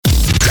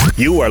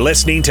You are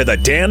listening to the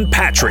Dan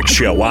Patrick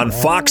Show on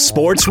Fox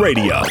Sports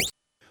Radio.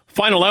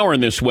 Final hour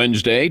on this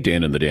Wednesday,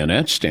 Dan and the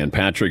Danettes, Dan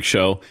Patrick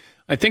Show.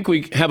 I think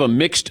we have a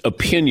mixed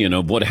opinion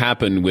of what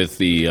happened with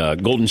the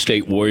Golden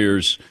State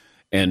Warriors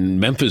and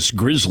Memphis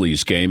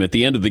Grizzlies game. At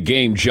the end of the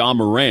game, Ja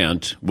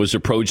Morant was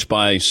approached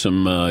by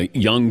some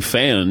young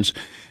fans,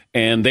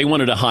 and they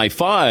wanted a high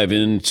five,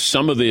 and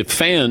some of the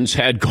fans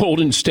had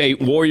Golden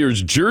State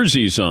Warriors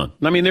jerseys on.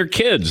 I mean, they're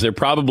kids. They're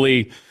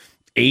probably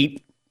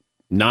 8,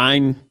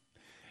 9,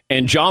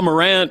 and Ja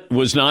Morant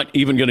was not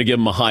even going to give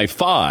them a high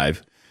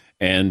five.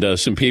 And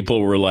some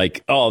people were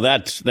like, "Oh,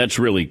 that's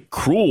really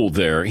cruel."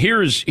 There,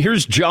 here's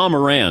Ja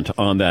Morant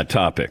on that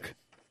topic.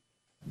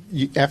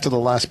 After the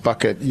last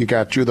bucket, you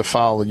drew the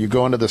foul, and you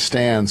go into the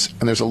stands,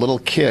 and there's a little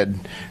kid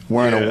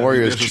wearing a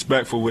Warriors.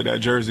 Disrespectful with that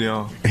jersey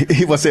on.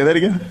 He want to say that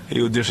again?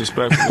 He was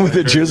disrespectful with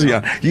the jersey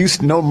on. You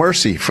used no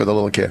mercy for the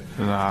little kid.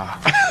 Nah,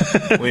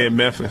 we in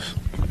Memphis.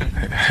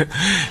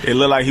 It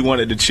looked like he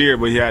wanted to cheer,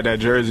 but he had that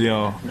jersey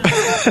on.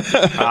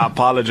 I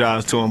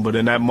apologize to him, but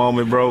in that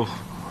moment, bro,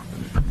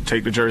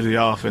 take the jersey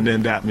off and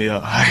then dap me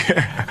up.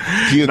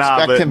 Do you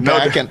expect him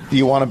back? Do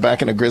you want him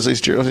back in a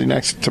Grizzlies jersey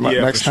next time?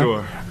 Yeah, for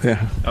sure.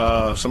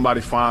 Yeah. Somebody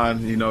find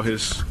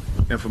his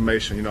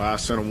information. I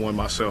sent him one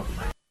myself.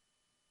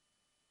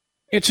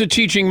 It's a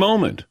teaching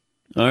moment.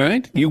 All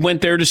right, you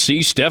went there to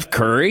see Steph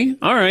Curry.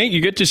 All right,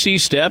 you get to see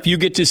Steph. You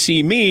get to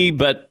see me,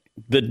 but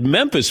the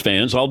Memphis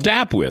fans I'll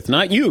dap with,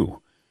 not you.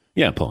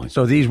 Yeah, Paul.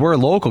 So these were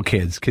local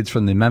kids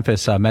from the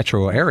Memphis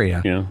metro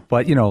area. Yeah.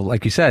 But,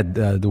 like you said,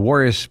 the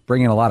Warriors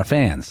bring in a lot of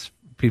fans.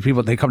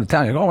 People, they come to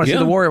town. They go, I want to see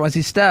the Warriors. I want to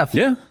see Steph.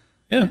 Yeah.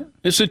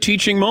 It's a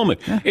teaching moment.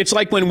 Yeah. It's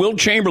like when Will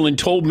Chamberlain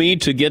told me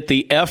to get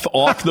the F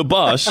off the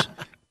bus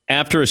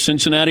after a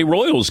Cincinnati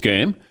Royals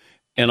game,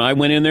 and I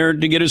went in there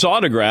to get his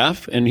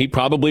autograph, and he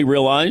probably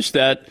realized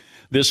that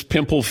this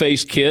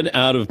pimple-faced kid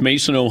out of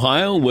Mason,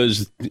 Ohio,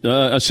 was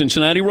a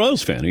Cincinnati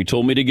Royals fan. He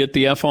told me to get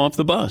the F off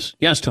the bus.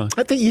 Yes, Tom?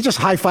 I think you just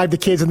high-five the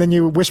kids, and then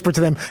you whisper to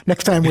them,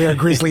 next time wear a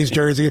Grizzlies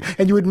jersey.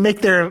 And you would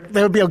there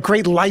would be a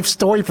great life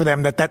story for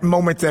them, that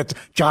moment that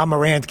Ja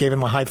Morant gave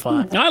him a high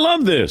five. I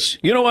love this.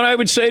 You know what I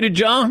would say to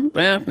Ja?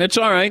 It's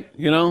all right.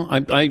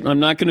 I'm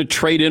not going to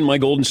trade in my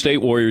Golden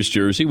State Warriors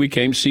jersey. We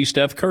came to see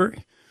Steph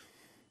Curry.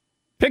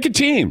 Pick a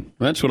team.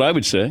 That's what I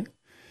would say.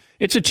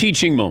 It's a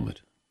teaching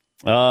moment.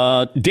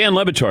 Dan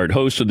Le Batard,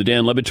 host of the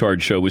Dan Le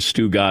Batard Show with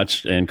Stu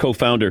Gatz and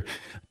co-founder.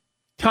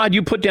 Todd,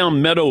 you put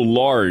down Meadow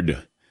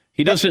Lard.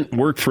 He doesn't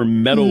work for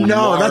Meadow Lard.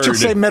 No, that should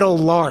say Meadow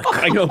Lark.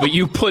 I know, but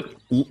you put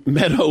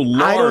Meadow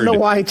Lard. I don't know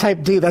why he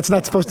typed D. That's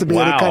not supposed to be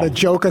any kind of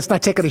joke. That's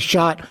not taking a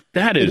shot.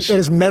 That is. It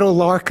is Meadow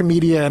Lark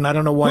Media, and I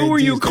don't know why. Who are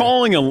you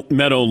calling a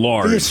Meadow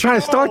Lard? He's trying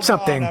to start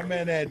something.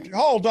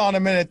 Hold on a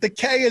minute. The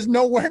K is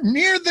nowhere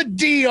near the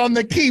D on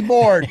the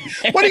keyboard.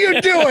 What are you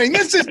doing?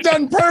 This is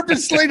done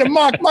purposely to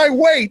mock my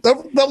weight.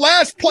 The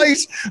last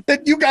place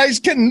that you guys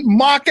can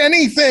mock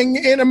anything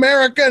in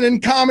America and in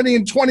comedy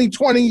in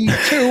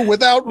 2022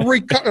 without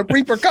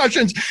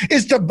repercussions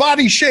is to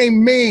body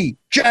shame me.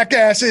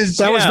 Jackasses.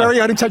 That was very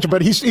unintentional,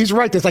 but he's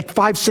right. There's like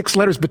 5-6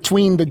 letters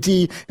between the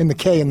D and the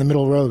K in the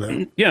middle row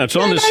there. Yeah, it's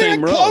on the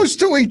same row. Close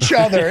to each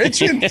other.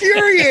 It's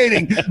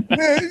infuriating.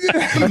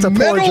 That's a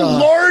Metal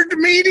Lord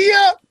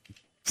Media?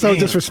 So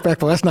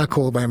disrespectful. That's not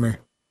cool by me.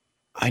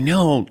 I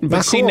know, but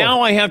Not see, cool.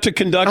 now I have to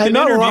conduct an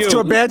interview. interview. We're off to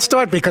a bad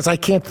start because I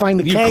can't find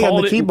the You K on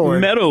called the it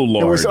keyboard. Meadow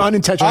Lord. It was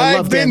unintentional.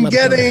 I've been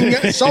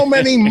getting so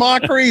many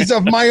mockeries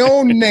of my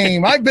own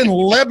name. I've been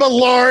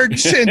Lebelard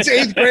since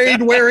 8th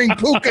grade, wearing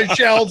puka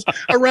shells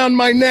around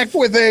my neck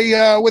with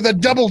a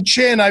double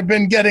chin. I've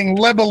been getting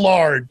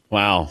Lebelard.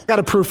 Wow. Got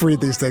to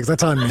proofread these things.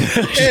 That's on me.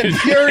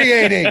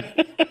 Infuriating.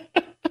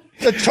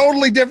 A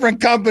totally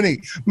different company.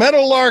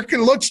 Meadowlark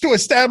looks to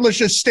establish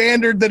a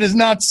standard that is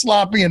not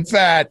sloppy and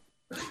fat.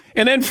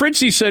 And then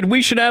Fritzy said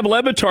we should have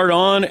Le Batard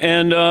on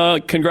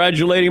and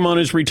congratulate him on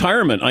his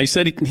retirement. I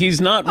said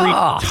he's not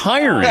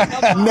retiring.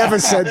 Never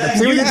said that.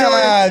 See what you're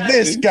doing?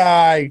 This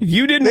guy.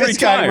 You didn't This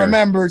retire. guy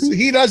remembers.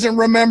 He doesn't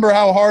remember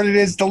how hard it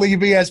is to leave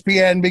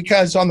ESPN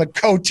because on the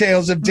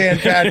coattails of Dan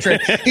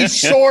Patrick, he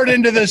soared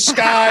into the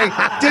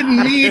sky,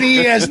 didn't need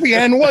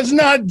ESPN, was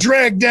not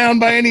dragged down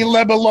by any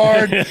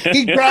Lebelard.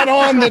 He got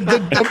on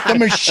the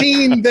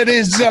machine that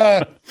is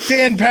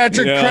Dan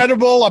Patrick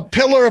credible, a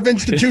pillar of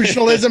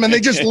institutionalism, and they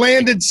just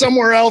landed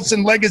somewhere else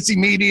in legacy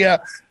media,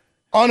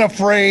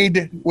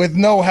 unafraid, with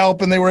no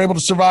help, and they were able to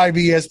survive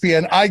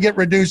ESPN. I get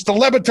reduced to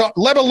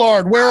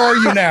Lebelard. Where are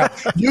you now?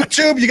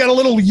 YouTube? You got a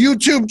little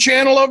YouTube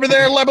channel over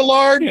there,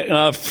 Lebelard?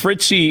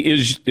 Fritzy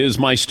is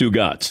my Stu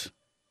Gatz.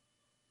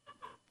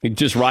 He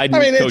just riding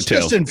it's coattails.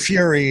 just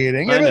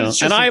infuriating. I know.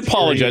 And I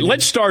apologize.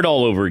 Let's start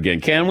all over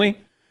again, can we?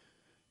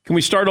 Can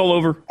we start all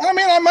over? I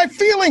mean, my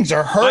feelings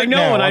are hurt. I know,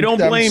 now. and I don't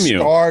blame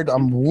you.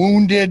 I'm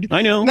wounded.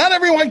 I know. Not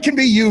everyone can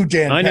be you,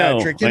 Dan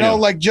Patrick. You know,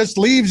 like just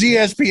leaves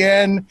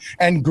ESPN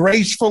and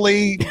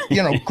gracefully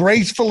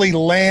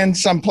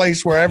lands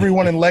someplace where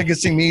everyone in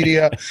legacy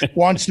media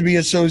wants to be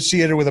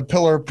associated with a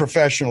pillar of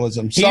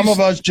professionalism. Some of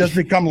us just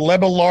become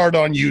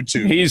Lebillard on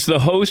YouTube. He's the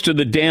host of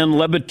the Dan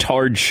Le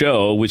Batard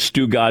Show with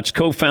Stu Gatz,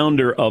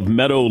 co-founder of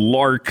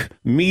Meadowlark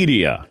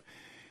Media.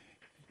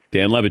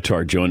 Dan Le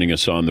Batard joining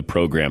us on the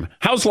program.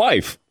 How's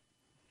life?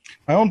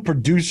 My own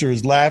producer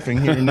is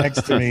laughing here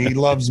next to me. He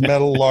loves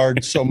Metal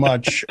Lard so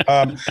much.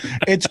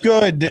 It's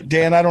good,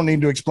 Dan. I don't need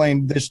to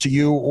explain this to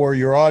you or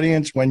your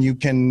audience. When you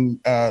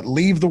can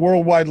leave the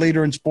worldwide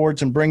leader in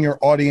sports and bring your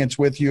audience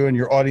with you, and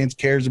your audience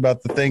cares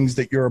about the things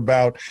that you're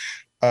about,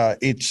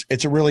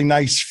 it's a really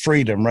nice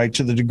freedom, right?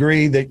 To the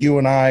degree that you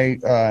and I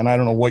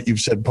don't know what you've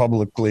said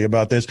publicly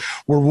about this,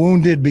 we're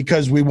wounded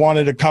because we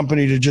wanted a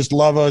company to just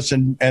love us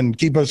and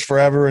keep us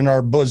forever in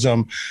our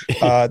bosom.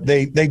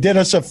 They did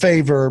us a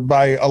favor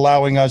by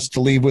allowing us to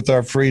leave with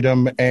our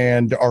freedom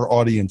and our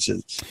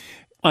audiences.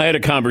 I had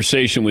a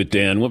conversation with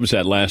Dan. What was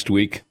that, last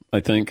week, I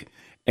think?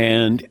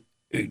 And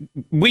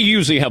we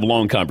usually have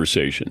long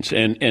conversations.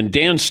 And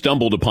Dan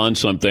stumbled upon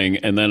something,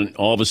 and then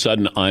all of a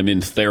sudden I'm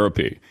in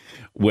therapy,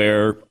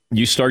 where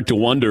you start to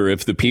wonder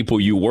if the people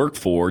you work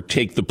for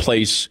take the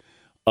place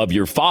of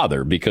your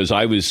father, because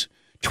I was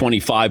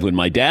 25 when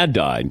my dad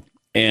died,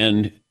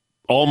 and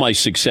all my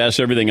success,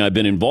 everything I've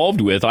been involved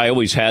with, I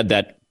always had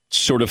that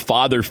sort of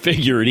father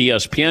figure at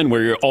ESPN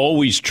where you're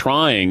always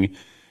trying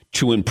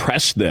to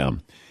impress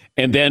them.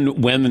 And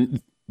then when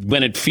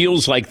it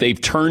feels like they've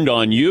turned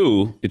on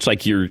you, it's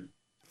like your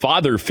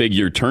father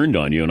figure turned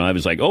on you. And I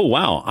was like, oh,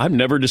 wow, I've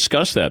never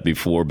discussed that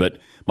before. But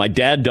my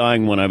dad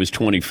dying when I was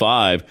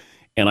 25,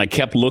 and I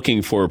kept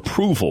looking for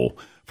approval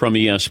from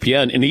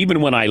ESPN. And even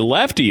when I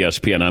left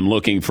ESPN, I'm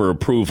looking for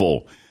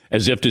approval,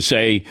 as if to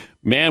say,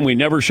 man, we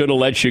never should have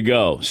let you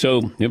go.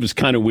 So it was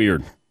kind of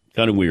weird.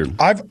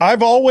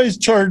 I've always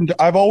turned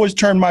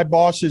my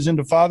bosses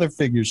into father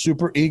figures,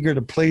 super eager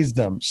to please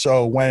them.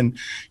 So when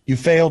you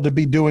fail to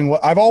be doing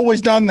what I've always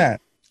done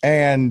that.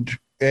 And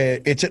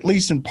it's at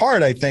least in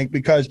part, I think,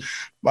 because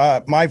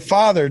my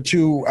father,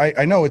 too,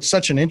 I know it's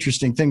such an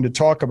interesting thing to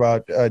talk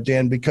about,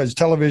 Dan, because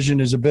television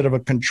is a bit of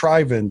a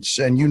contrivance,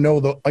 and you know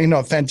the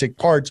inauthentic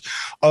parts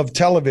of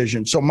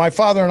television. So my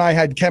father and I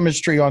had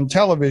chemistry on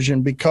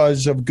television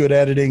because of good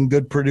editing,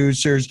 good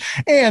producers,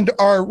 and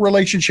our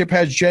relationship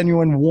has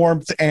genuine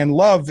warmth and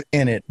love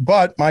in it.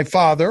 But my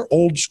father,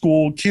 old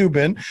school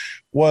Cuban,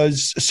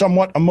 was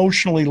somewhat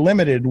emotionally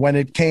limited when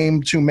it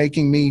came to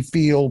making me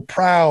feel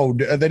proud,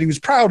 that he was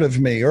proud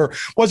of me, or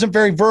wasn't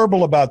very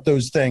verbal about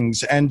those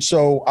things. And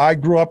so I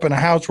grew up in a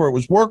house where it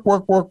was work,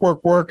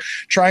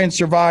 try and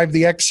survive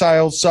the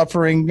exile,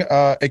 suffering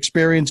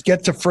experience,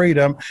 get to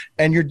freedom,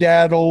 and your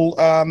dad will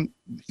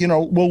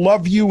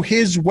love you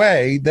his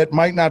way that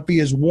might not be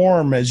as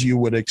warm as you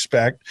would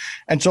expect.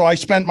 And so I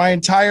spent my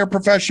entire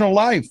professional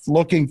life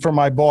looking for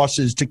my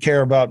bosses to care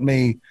about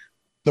me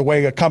the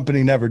way a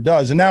company never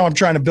does. And now I'm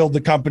trying to build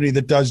the company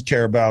that does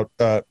care about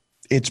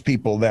its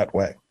people that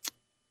way.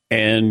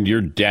 And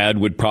your dad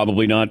would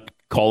probably not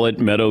call it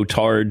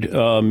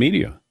Meadowtard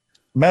Media.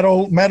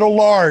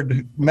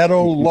 Meadowlard. Yes.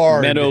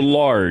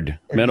 Meadowlard.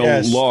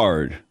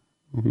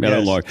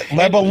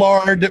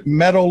 Lebillard,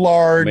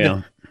 Meadowlard.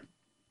 Yeah.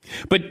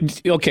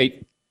 But,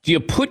 okay, do you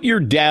put your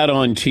dad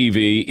on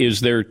TV? Is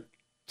there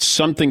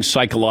something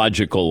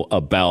psychological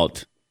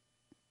about,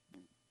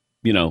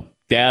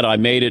 Dad, I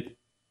made it.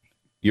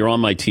 You're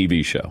on my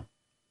TV show.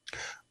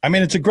 I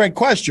mean, it's a great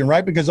question,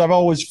 right? Because I've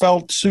always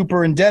felt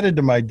super indebted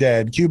to my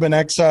dad. Cuban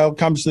exile,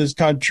 comes to this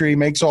country,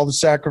 makes all the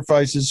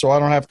sacrifices so I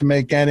don't have to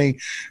make any,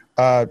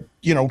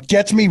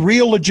 gets me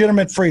real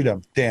legitimate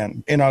freedom,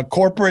 Dan, in a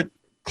corporate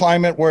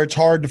climate where it's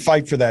hard to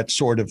fight for that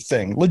sort of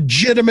thing.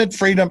 Legitimate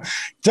freedom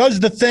does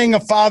the thing a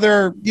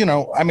father,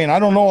 I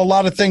don't know a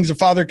lot of things a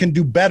father can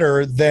do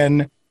better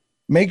than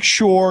make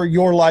sure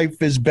your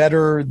life is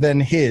better than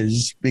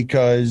his,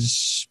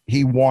 because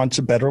he wants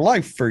a better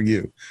life for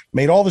you.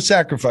 Made all the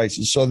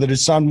sacrifices so that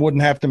his son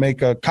wouldn't have to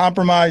make a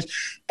compromise.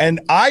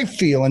 And I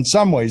feel in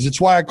some ways,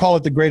 it's why I call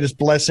it the greatest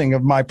blessing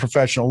of my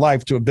professional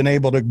life, to have been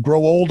able to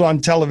grow old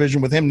on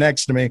television with him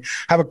next to me,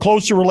 have a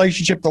closer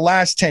relationship the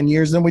last 10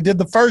 years than we did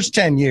the first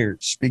 10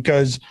 years,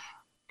 because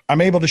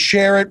I'm able to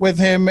share it with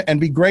him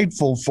and be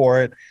grateful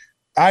for it.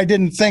 I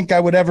didn't think I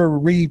would ever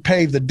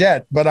repay the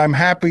debt, but I'm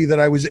happy that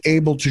I was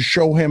able to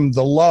show him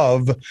the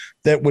love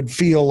that would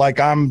feel like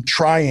I'm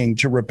trying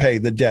to repay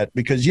the debt.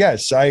 Because,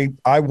 yes, I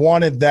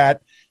wanted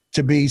that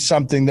to be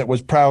something that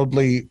was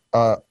proudly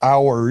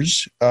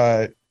ours,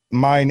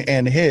 mine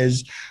and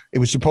his. It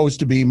was supposed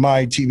to be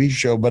my TV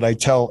show, but I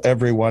tell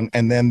everyone,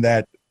 and then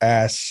that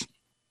ass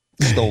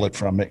stole it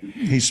from me.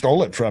 He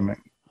stole it from me.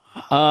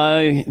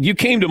 You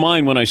came to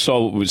mind when I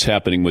saw what was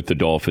happening with the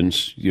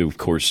Dolphins. You, of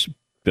course,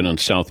 been on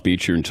South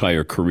Beach your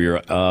entire career.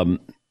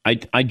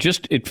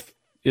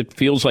 It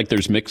feels like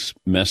there's mixed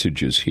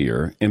messages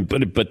here,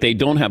 but they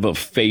don't have a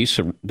face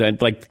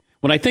that, like,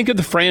 When I think of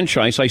the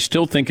franchise, I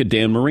still think of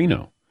Dan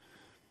Marino.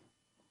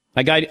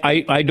 Like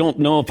I don't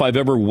know if I've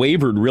ever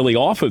wavered really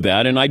off of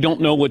that, and I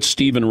don't know what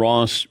Stephen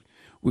Ross.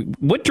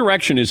 What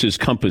direction is his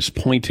compass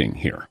pointing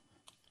here?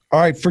 All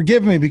right,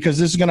 forgive me because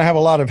this is going to have a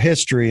lot of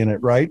history in it,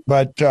 right?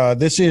 But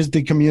this is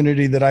the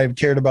community that I've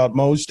cared about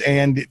most.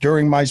 And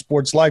during my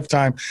sports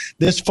lifetime,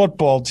 this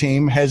football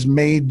team has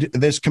made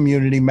this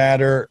community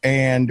matter.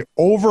 And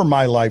over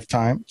my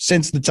lifetime,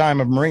 since the time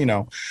of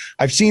Marino,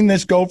 I've seen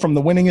this go from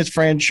the winningest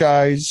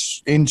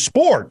franchise in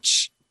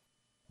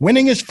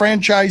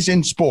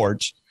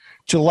sports,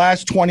 to the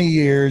last 20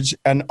 years,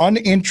 an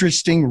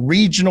uninteresting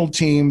regional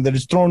team that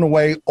has thrown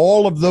away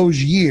all of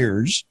those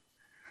years.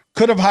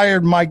 Could have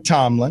hired Mike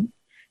Tomlin,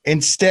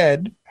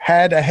 instead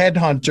had a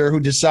headhunter who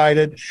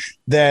decided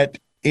that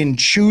in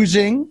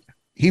choosing,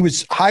 he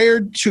was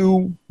hired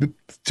to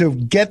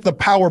get the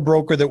power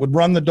broker that would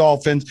run the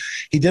Dolphins.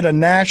 He did a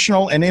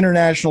national and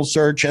international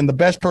search, and the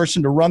best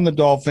person to run the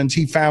Dolphins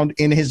he found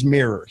in his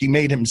mirror. He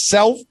made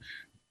himself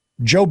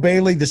Joe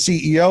Bailey, the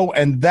CEO,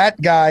 and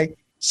that guy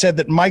said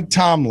that Mike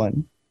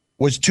Tomlin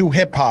was too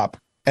hip-hop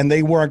and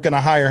they weren't going to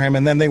hire him.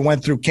 And then they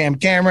went through Cam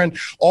Cameron,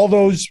 all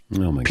those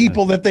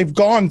people that they've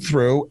gone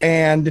through.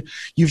 And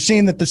you've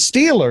seen that the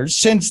Steelers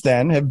since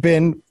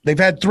then they've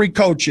had 3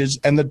 coaches,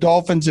 and the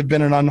Dolphins have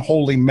been an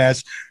unholy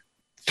mess,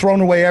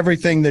 thrown away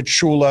everything that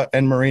Shula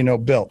and Marino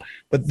built.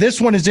 But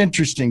this one is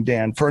interesting,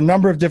 Dan, for a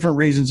number of different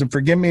reasons. And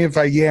forgive me if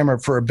I yammer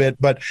for a bit,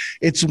 but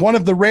it's one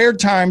of the rare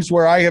times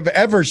where I have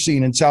ever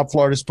seen in South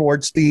Florida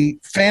sports the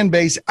fan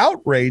base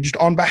outraged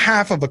on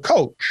behalf of a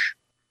coach.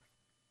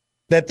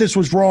 That this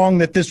was wrong,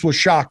 that this was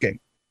shocking.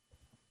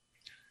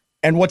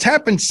 And what's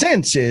happened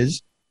since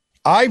is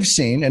I've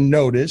seen and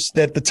noticed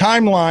that the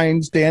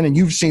timelines, Dan, and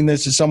you've seen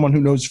this as someone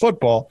who knows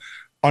football,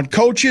 on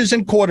coaches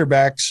and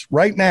quarterbacks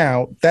right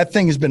now, that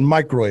thing has been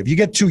microwave. You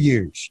get 2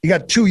 years. You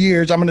got 2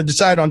 years. I'm going to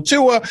decide on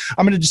Tua.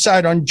 I'm going to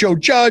decide on Joe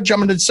Judge. I'm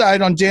going to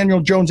decide on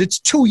Daniel Jones. It's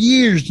 2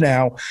 years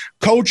now.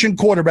 Coach and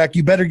quarterback,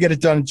 you better get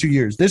it done in 2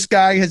 years. This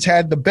guy has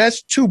had the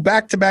best 2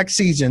 back-to-back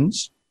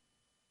seasons,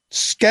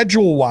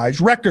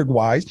 schedule-wise,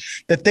 record-wise,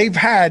 that they've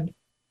had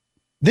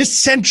this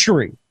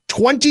century.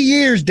 20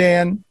 years,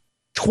 Dan.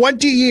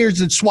 20 years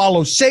that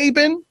swallow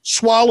Saban,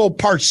 swallow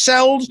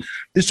Parcells.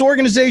 This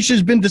organization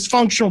has been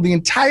dysfunctional the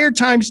entire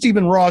time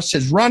Stephen Ross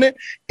has run it.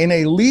 In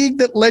a league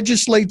that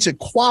legislates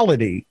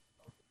equality,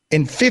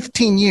 in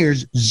 15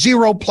 years,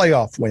 0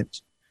 playoff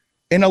wins.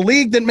 In a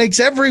league that makes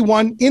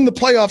everyone in the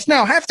playoffs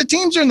now. Half the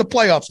teams are in the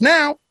playoffs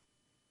now.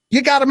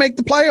 You got to make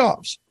the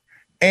playoffs.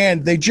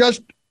 And they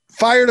just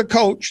fired a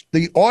coach.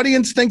 The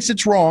audience thinks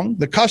it's wrong.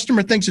 The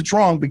customer thinks it's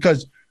wrong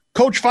because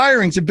coach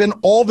firings have been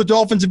all the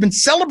Dolphins have been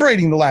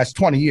celebrating the last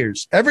 20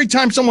 years. Every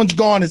time someone's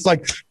gone, it's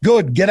like,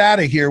 good, get out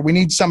of here. We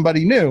need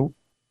somebody new.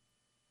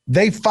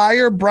 They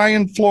fire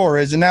Brian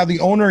Flores, and now the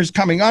owner is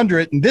coming under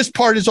it. And this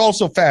part is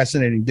also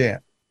fascinating, Dan.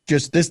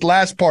 Just this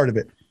last part of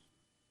it.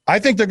 I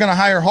think they're going to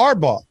hire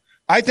Harbaugh.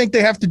 I think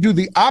they have to do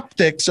the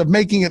optics of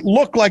making it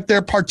look like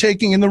they're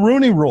partaking in the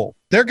Rooney Rule.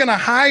 They're going to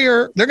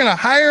hire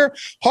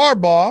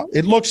Harbaugh,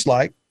 it looks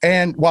like,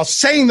 and while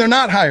saying they're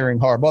not hiring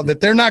Harbaugh,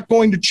 that they're not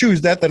going to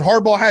choose that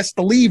Harbaugh has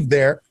to leave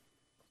there.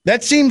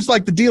 That seems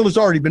like the deal has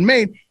already been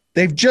made.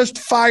 They've just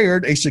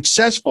fired a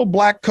successful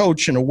black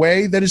coach in a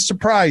way that is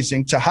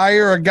surprising to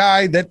hire a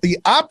guy that the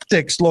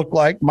optics look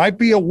like might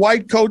be a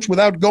white coach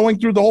without going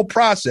through the whole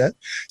process.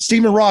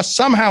 Stephen Ross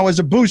somehow as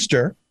a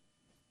booster,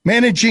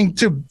 managing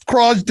to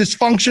cause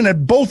dysfunction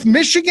at both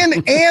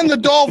Michigan and the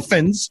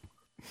Dolphins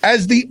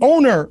as the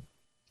owner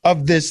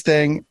of this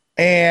thing.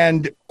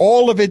 And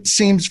all of it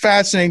seems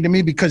fascinating to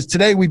me because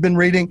today we've been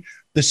reading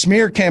the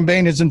smear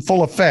campaign is in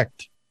full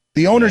effect.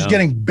 The owner's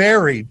getting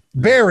buried,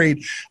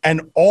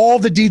 and all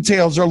the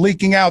details are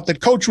leaking out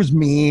that coach was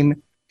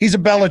mean. He's a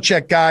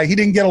Belichick guy. He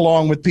didn't get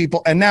along with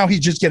people, and now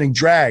he's just getting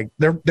dragged.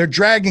 They're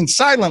dragging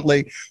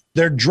silently.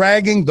 They're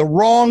dragging the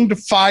wronged,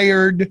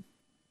 fired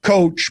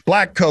coach,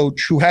 black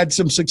coach, who had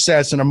some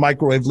success in a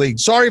microwave league.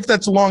 Sorry if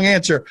that's a long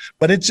answer,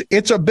 but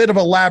it's a bit of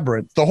a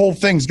labyrinth. The whole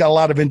thing's got a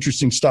lot of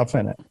interesting stuff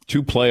in it.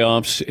 2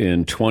 playoffs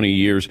in 20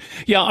 years.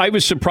 Yeah, I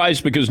was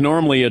surprised because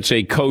normally it's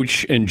a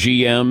coach and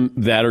GM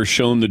that are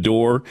shown the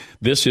door.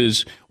 This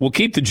is, we'll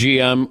keep the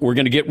GM. We're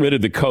going to get rid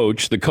of the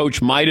coach. The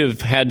coach might have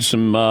had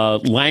some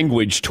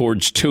language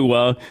towards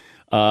Tua.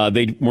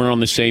 They weren't on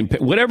the same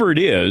page. Whatever it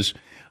is,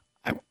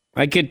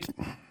 I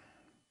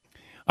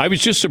was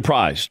just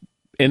surprised.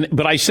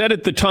 But I said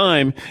at the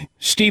time,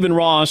 Stephen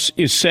Ross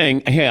is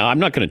saying, hey, I'm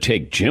not going to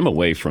take Jim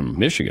away from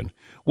Michigan.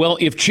 Well,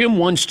 if Jim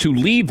wants to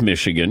leave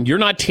Michigan, you're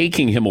not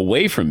taking him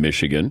away from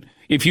Michigan.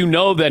 If you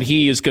know that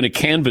he is going to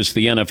canvass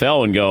the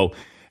NFL and go,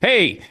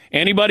 hey,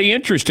 anybody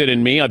interested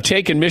in me? I've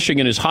taken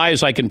Michigan as high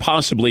as I can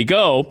possibly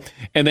go.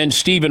 And then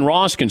Stephen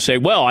Ross can say,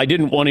 well, I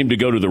didn't want him to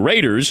go to the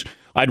Raiders.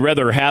 I'd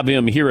rather have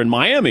him here in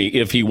Miami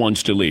if he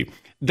wants to leave.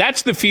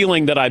 That's the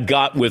feeling that I've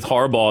got with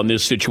Harbaugh in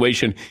this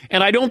situation.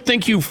 And I don't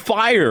think you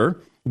fire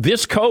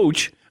this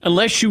coach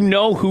unless you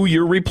know who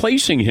you're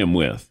replacing him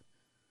with.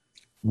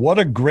 What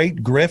a great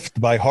grift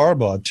by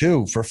Harbaugh,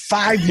 too. For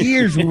 5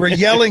 years, we were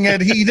yelling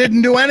at he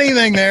didn't do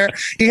anything there.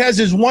 He has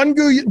his one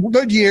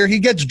good year. He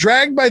gets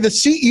dragged by the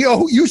CEO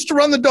who used to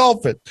run the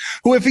Dolphins,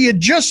 who, if he had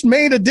just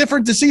made a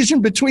different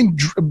decision between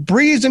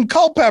Breeze and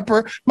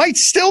Culpepper, might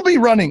still be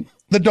running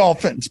the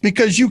Dolphins,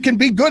 because you can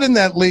be good in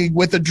that league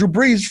with a Drew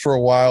Brees for a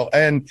while.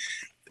 And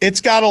it's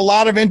got a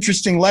lot of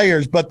interesting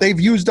layers, but they've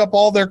used up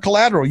all their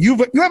collateral. You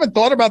haven't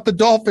thought about the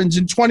Dolphins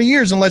in 20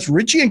 years unless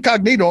Richie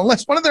Incognito,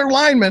 unless one of their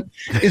linemen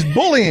is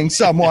bullying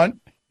someone,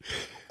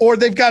 or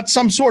they've got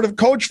some sort of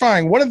coach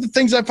firing. One of the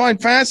things I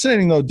find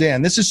fascinating, though,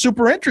 Dan, this is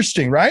super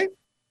interesting, right?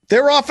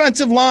 Their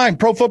offensive line,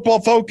 Pro Football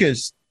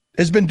Focus,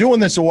 has been doing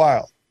this a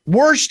while.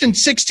 Worst in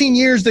 16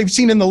 years they've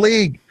seen in the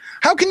league.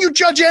 How can you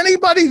judge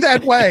anybody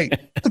that way?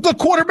 The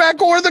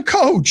quarterback or the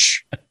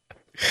coach?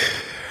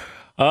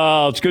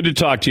 It's good to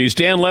talk to you. It's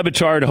Dan Le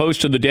Batard,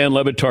 host of the Dan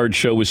Le Batard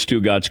Show with Stu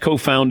Gatz,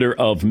 co-founder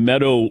of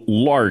Meadow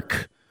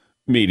Lark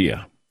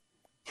Media.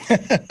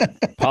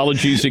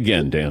 Apologies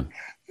again, Dan.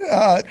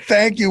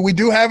 Thank you. We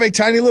do have a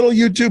tiny little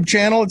YouTube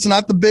channel. It's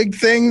not the big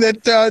thing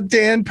that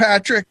Dan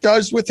Patrick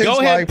does with his life.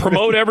 Go ahead,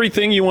 promote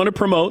everything you want to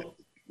promote.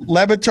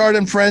 Le Batard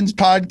and Friends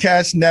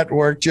Podcast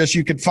Network. Just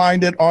you can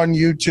find it on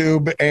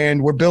YouTube,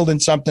 and we're building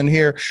something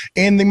here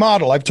in the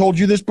model. I've told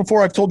you this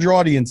before. I've told your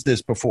audience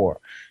this before.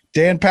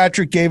 Dan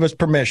Patrick gave us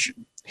permission.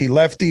 He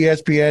left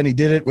ESPN. He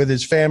did it with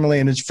his family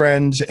and his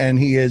friends, and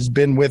he has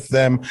been with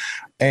them.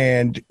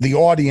 And the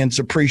audience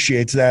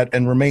appreciates that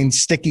and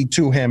remains sticky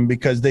to him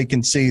because they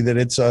can see that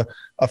it's a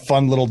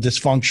fun little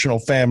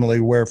dysfunctional family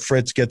where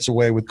Fritz gets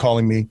away with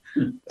calling me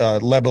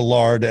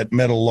Lebelard at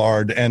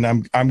Meadowlard, and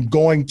I'm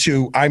going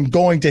to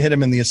hit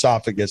him in the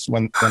esophagus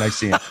when I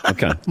see him.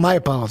 Okay, my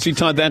apologies. See,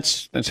 Todd,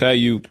 that's how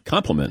you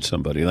compliment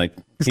somebody. Like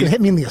he's gonna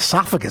hit me in the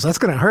esophagus. That's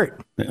gonna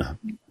hurt. Yeah.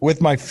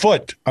 With my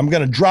foot, I'm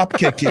gonna drop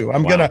kick you.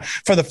 I'm gonna,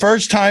 for the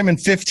first time in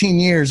 15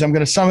 years, I'm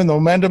gonna summon the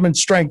momentum and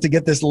strength to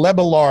get this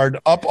Lebelard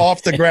up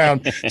off the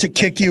ground to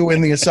kick you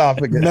in the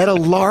esophagus.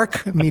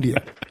 Meadowlark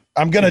Media.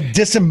 I'm going to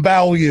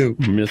disembowel you.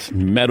 Miss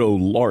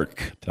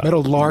Meadowlark.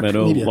 Meadowlark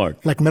Media.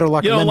 Like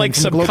Meadowlark. You know, like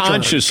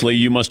subconsciously,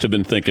 you must have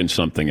been thinking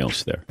something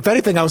else there. If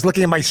anything, I was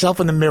looking at myself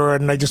in the mirror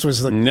and I just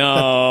was like,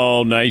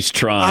 no, nice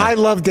try. I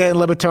love Dan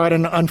Le Batard,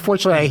 and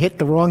unfortunately, I hit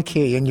the wrong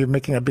key, and you're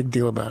making a big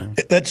deal about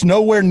it. That's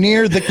nowhere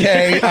near the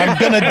K. I'm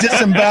going to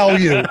disembowel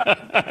you.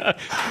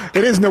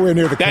 It is nowhere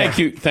near the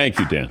K. Thank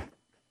you, Dan.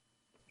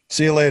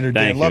 See you later,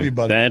 Dan. Love you,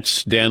 buddy.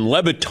 That's Dan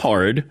Le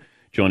Batard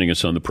joining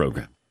us on the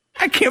program.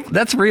 I can't.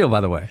 That's real,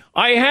 by the way.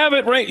 I have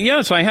it right.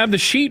 Yes, I have the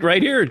sheet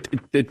right here.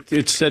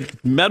 It said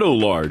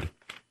Meadowlard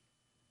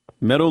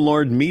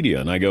Media,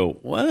 and I go,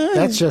 what?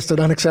 That's just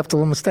an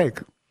unacceptable mistake.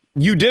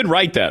 You did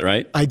write that,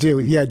 right? I do.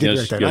 Yeah, I did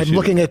write that. I'm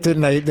looking at it,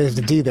 and there's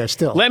the D there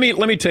still. Let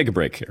me take a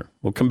break here.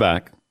 We'll come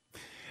back.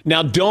 Now,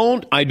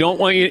 I don't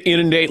want you to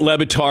inundate Le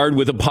Batard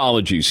with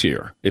apologies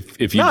here.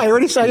 If you, no, I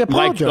already said I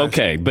apologize.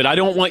 Okay, but I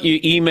don't want you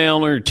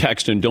email or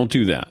texting. Don't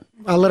do that.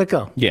 I'll let it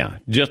go. Yeah,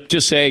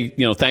 just say,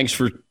 thanks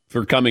for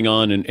coming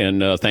on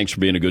and thanks for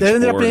being a good sport. It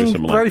ended up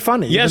being very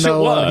funny. Yes, it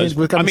was.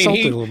 I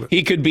mean,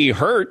 he could be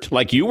hurt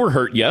like you were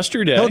hurt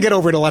yesterday. He'll get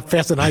over it a lot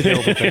faster than I get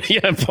over it.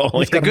 Yeah,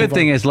 Paul. The good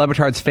thing is Le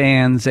Batard's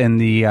fans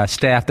and the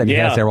staff that he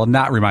has there will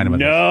not remind him of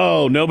this.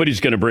 No, nobody's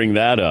going to bring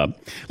that up.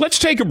 Let's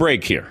take a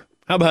break here.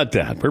 How about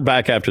that? We're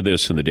back after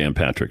this in the Dan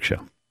Patrick Show.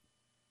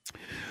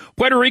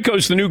 Puerto Rico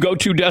is the new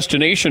go-to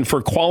destination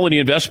for quality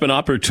investment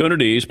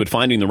opportunities, but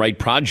finding the right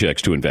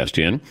projects to invest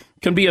in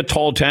can be a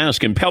tall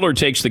task. Impeller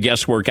takes the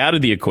guesswork out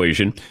of the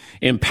equation.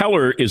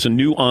 Impeller is a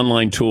new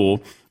online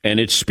tool, and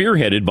it's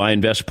spearheaded by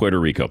Invest Puerto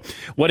Rico.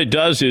 What it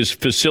does is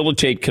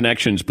facilitate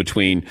connections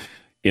between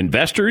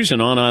investors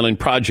and on-island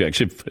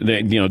projects. If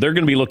they're going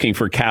to be looking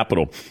for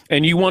capital,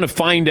 and you want to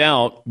find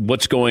out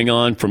what's going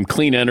on from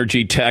clean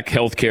energy, tech,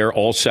 healthcare,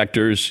 all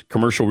sectors,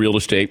 commercial real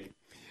estate.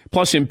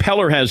 Plus,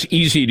 Impeller has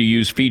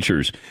easy-to-use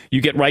features. You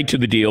get right to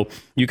the deal.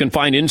 You can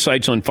find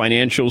insights on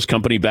financials,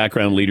 company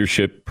background,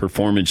 leadership,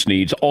 performance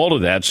needs, all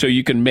of that, so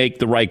you can make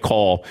the right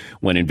call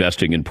when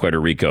investing in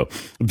Puerto Rico.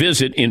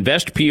 Visit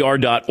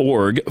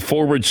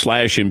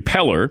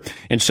investpr.org/Impeller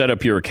and set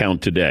up your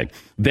account today.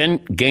 Then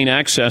gain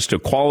access to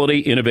quality,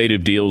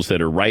 innovative deals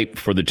that are ripe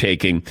for the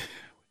taking.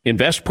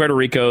 Invest Puerto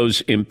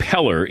Rico's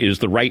Impeller is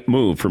the right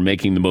move for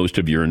making the most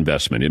of your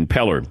investment.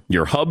 Impeller,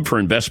 your hub for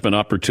investment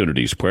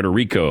opportunities. Puerto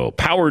Rico,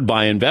 powered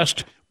by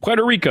Invest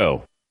Puerto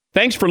Rico.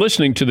 Thanks for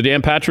listening to the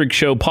Dan Patrick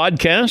Show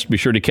podcast. Be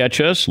sure to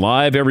catch us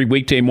live every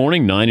weekday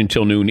morning, 9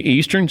 until noon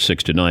Eastern,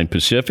 6 to 9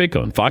 Pacific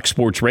on Fox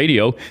Sports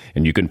Radio.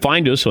 And you can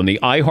find us on the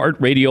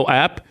iHeartRadio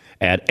app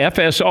at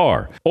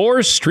FSR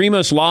or stream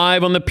us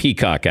live on the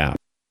Peacock app.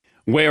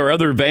 Where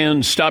other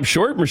vans stop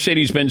short,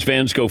 Mercedes-Benz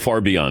vans go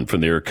far beyond.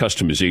 From their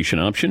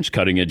customization options,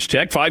 cutting-edge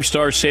tech,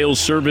 5-star sales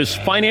service,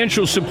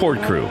 financial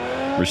support crew.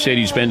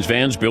 Mercedes-Benz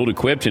vans built,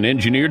 equipped, and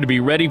engineered to be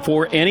ready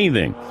for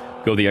anything.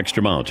 Go the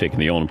extra mile, taking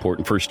the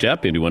all-important first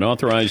step into an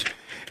authorized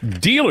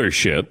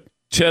dealership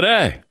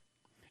today.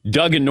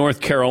 Doug in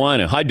North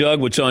Carolina. Hi,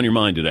 Doug. What's on your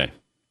mind today?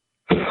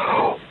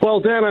 Well, Well,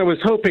 Dan, I was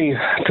hoping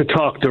to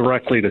talk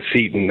directly to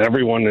Seton.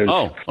 Everyone is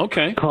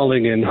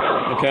calling in,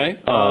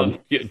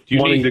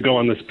 wanting to go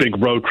on this big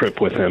road trip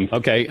with him.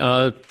 Okay,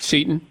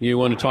 Seton, you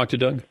want to talk to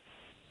Doug?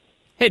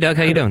 Hey, Doug,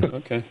 how you doing?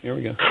 Okay, here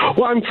we go.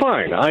 Well, I'm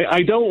fine.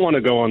 I don't want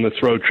to go on this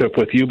road trip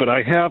with you, but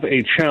I have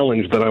a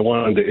challenge that I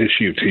wanted to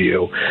issue to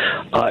you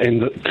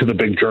to the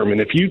Big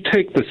German. If you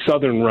take the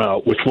southern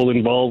route, which will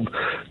involve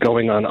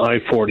going on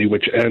I-40,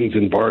 which ends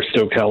in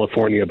Barstow,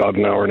 California, about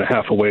an hour and a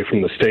half away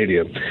from the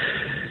stadium,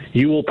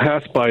 you will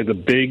pass by the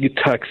Big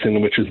Texan,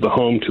 which is the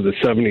home to the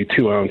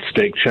 72-ounce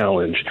steak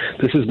challenge.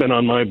 This has been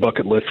on my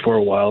bucket list for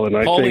a while, and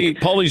I think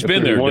Paulie's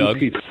been there, Doug.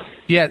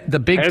 Yeah, the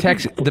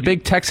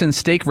Big Texan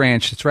Steak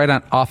Ranch. It's right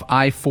off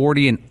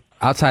I-40 and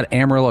outside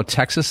Amarillo,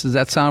 Texas. Does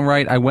that sound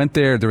right? I went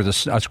there. There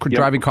was I was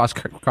driving cross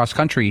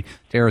country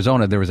to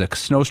Arizona. There was a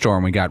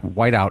snowstorm. We got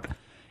whiteout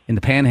in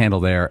the Panhandle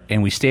there,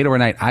 and we stayed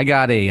overnight. I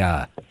got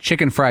a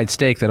chicken fried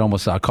steak that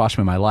almost cost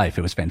me my life.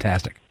 It was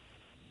fantastic.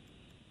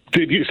 So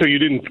you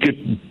didn't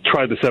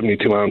try the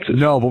 72 ounces?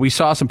 No, but we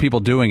saw some people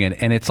doing it,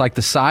 and it's like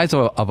the size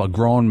of a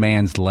grown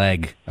man's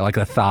leg, like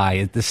a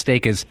thigh. The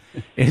steak is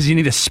you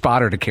need a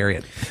spotter to carry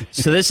it.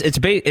 So is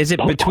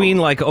it between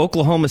like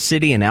Oklahoma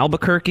City and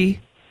Albuquerque?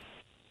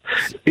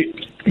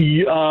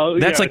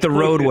 That's like the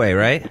roadway,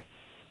 right?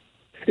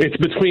 It's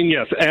between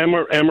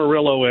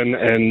Amarillo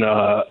and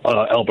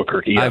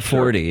Albuquerque. Yes,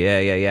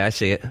 I-40. Yeah. I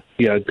see it.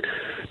 Yeah.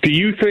 Do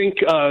you think,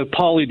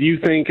 Paulie? Do you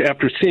think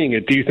after seeing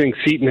it, do you think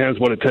Seton has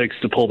what it takes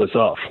to pull this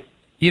off?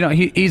 You know,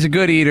 he's a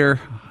good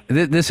eater.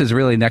 This is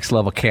really next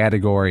level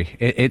category.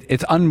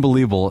 It's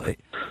unbelievable.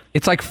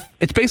 It's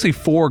basically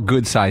 4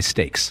 good sized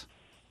steaks.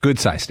 Good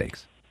sized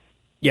steaks.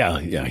 Yeah.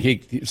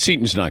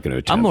 Seton's not going to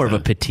attempt I'm more that.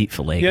 of a petite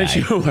filet guy. Yes,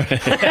 you are.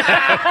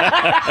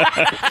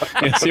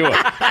 Yes, you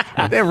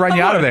are. They run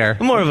you out of there.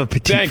 I'm more of a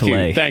petite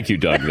filet. Thank you,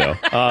 Doug, though.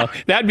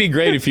 That'd be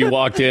great if you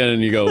walked in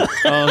and you go,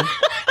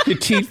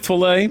 petite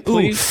filet,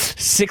 please.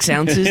 Ooh, 6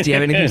 ounces? Do you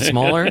have anything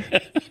smaller?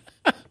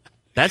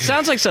 That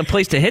sounds like some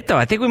place to hit, though.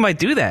 I think we might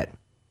do that.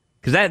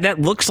 Because that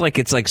looks like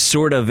it's like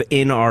sort of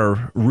in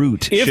our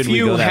route. If should we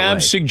you go that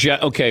have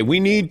way. we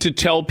need to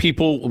tell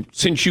people,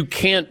 since you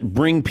can't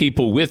bring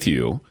people with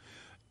you,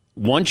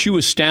 once you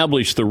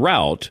establish the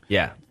route,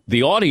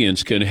 the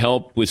audience can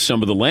help with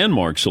some of the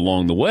landmarks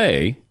along the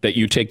way that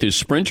you take this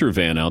Sprinter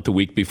van out the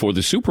week before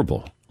the Super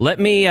Bowl. Let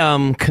me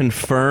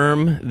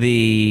confirm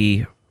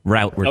the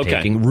route we're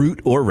taking,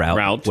 route or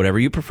route, whatever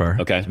you prefer.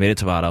 Okay. Tomato,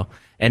 tomato.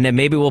 And then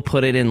maybe we'll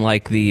put it in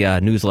like the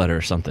newsletter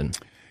or something.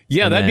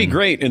 Yeah, that'd be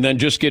great. And then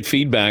just get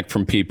feedback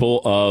from people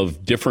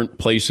of different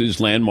places,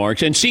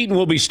 landmarks. And Seton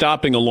will be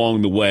stopping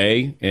along the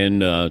way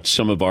in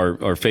some of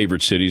our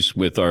favorite cities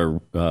with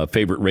our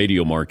favorite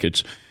radio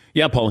markets.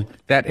 Yeah, Paulie.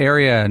 That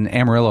area in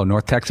Amarillo,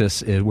 North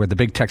Texas, is where the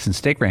Big Texan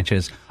Steak Ranch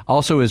is.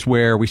 Also is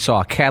where we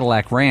saw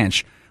Cadillac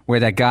Ranch, where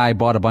that guy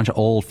bought a bunch of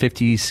old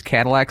 50s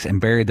Cadillacs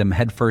and buried them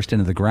headfirst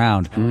into the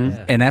ground.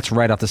 Mm-hmm. And that's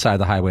right off the side of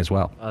the highway as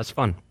well. That's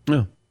fun.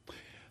 Yeah.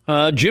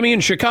 Jimmy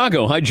in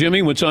Chicago. Hi,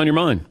 Jimmy. What's on your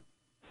mind?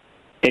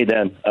 Hey,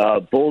 Dan.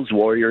 Bulls,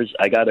 Warriors,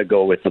 I got to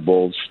go with the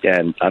Bulls,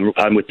 and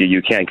I'm with you.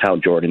 You can't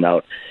count Jordan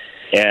out.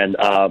 And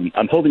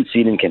I'm hoping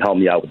Seton can help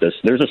me out with this.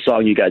 There's a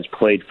song you guys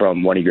played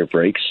from one of your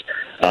breaks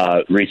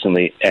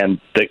recently,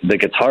 and the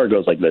guitar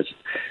goes like this.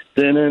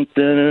 So I'm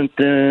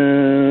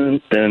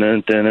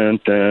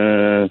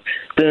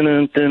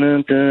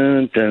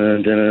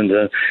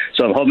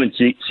hoping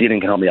Seton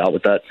can help me out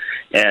with that.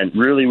 And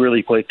really,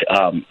 really quick,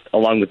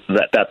 along with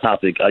that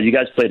topic, you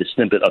guys played a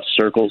snippet of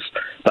Circles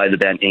by the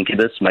band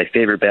Incubus, my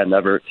favorite band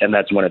ever, and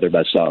that's one of their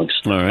best songs.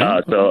 All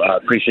right. So I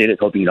appreciate it.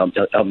 Hoping you can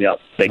help me out.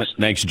 Thanks.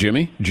 Thanks,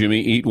 Jimmy.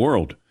 Jimmy Eat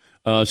World.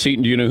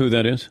 Seton, do you know who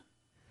that is?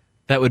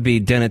 That would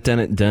be Dun It Dun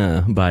It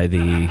Dun by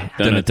the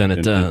Dun It Dun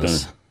It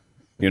Duns.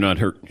 You're not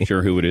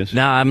sure who it is?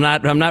 No, I'm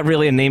not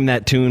really a name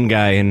that tune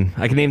guy, and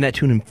I can name that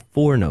tune in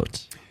 4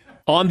 notes.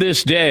 On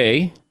this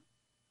day,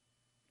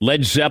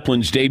 Led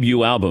Zeppelin's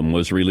debut album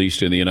was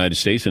released in the United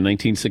States in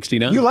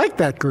 1969. You like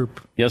that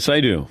group, Yes, I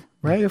do.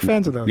 right? You're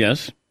fans of those.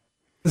 Yes.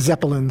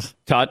 Zeppelins.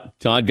 Todd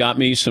got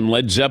me some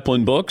Led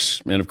Zeppelin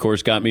books, and of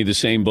course got me the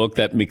same book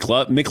that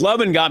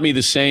McLovin got me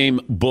the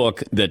same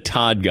book that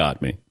Todd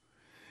got me.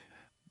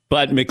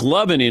 But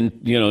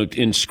McLovin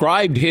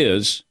inscribed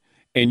his,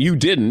 and you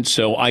didn't,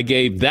 so I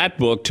gave that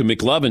book to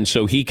McLovin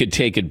so he could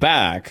take it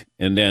back,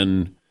 and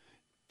then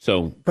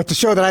But to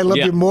show that I love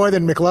you more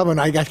than McLovin,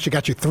 I actually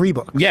got you 3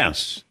 books.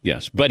 Yes.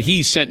 But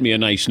he sent me a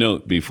nice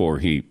note before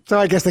he. So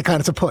I guess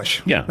it's a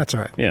push. Yeah, that's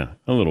all right. Yeah,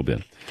 a little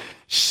bit.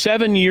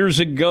 7 years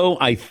ago,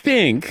 I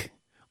think,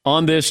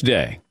 on this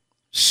day,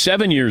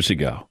 7 years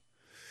ago,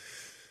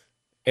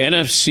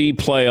 NFC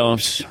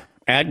playoffs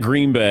at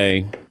Green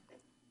Bay,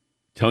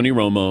 Tony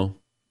Romo,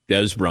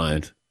 Dez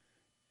Bryant,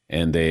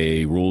 and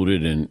they ruled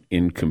it an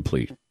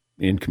incompletion.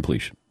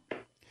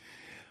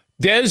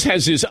 Dez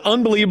has his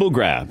unbelievable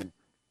grab,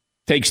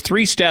 takes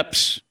 3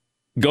 steps,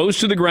 goes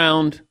to the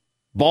ground,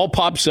 ball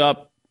pops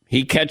up,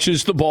 he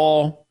catches the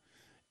ball,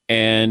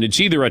 and it's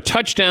either a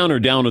touchdown or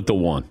down at the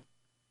 1.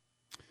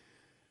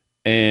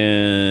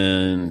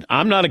 And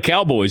I'm not a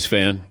Cowboys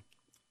fan,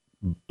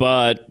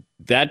 But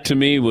that to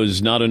me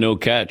was not a no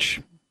catch.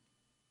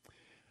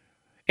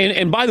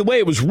 And by the way,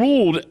 it was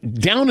ruled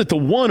down at the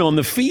 1 on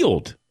the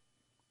field.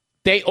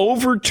 They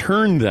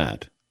overturned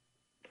that.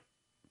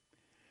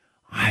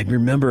 I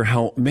remember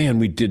how, man,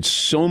 we did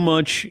so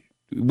much.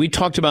 We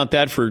talked about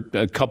that for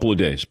a couple of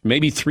days,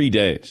 maybe 3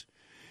 days.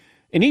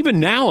 And even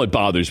now it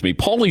bothers me.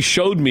 Paulie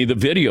showed me the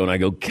video, and I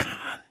go,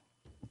 God,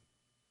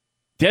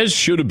 Des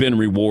should have been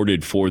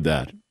rewarded for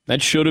that.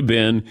 That should have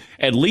been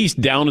at least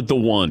down at the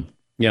 1.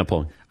 Yeah,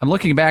 Paulie. I'm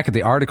looking back at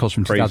the articles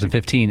from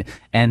 2015,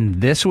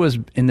 and this was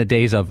in the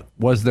days of,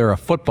 was there a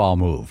football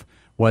move?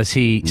 Was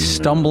he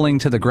stumbling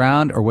to the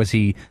ground, or was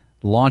he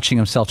launching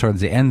himself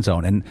towards the end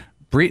zone? And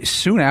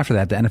soon after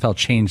that, the NFL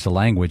changed the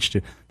language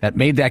that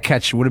made that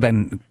catch would have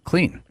been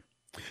clean.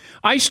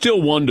 I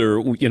still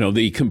wonder,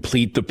 they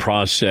complete the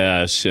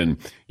process and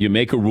you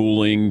make a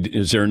ruling.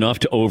 Is there enough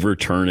to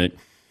overturn it?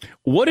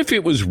 What if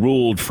it was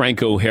ruled,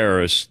 Franco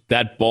Harris,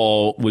 that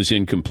ball was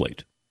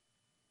incomplete?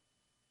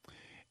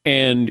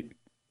 And,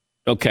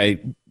 okay,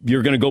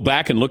 you're going to go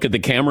back and look at the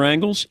camera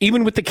angles?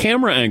 Even with the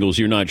camera angles,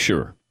 you're not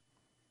sure.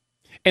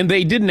 And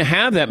they didn't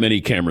have that many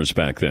cameras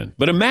back then.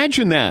 But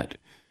imagine that.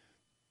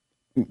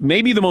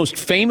 Maybe the most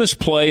famous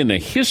play in the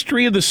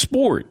history of the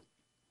sport,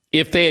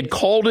 if they had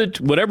called it,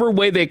 whatever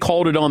way they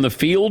called it on the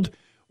field,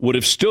 would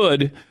have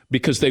stood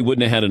because they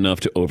wouldn't have had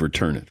enough to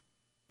overturn it.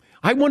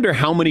 I wonder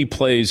how many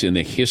plays in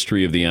the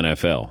history of the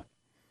NFL,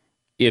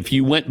 if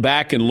you went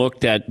back and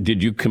looked at,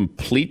 did you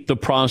complete the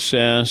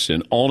process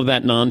and all of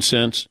that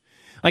nonsense?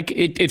 Like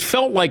it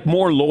felt like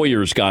more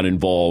lawyers got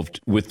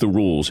involved with the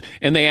rules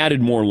and they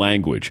added more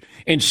language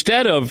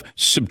instead of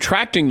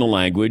subtracting the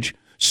language.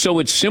 So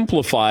it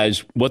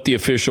simplifies what the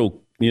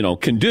official,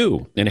 can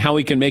do and how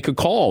he can make a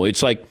call.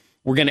 It's like,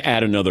 we're going to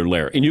add another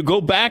layer. And you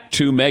go back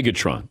to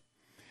Megatron.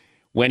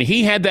 When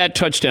he had that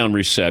touchdown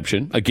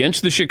reception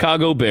against the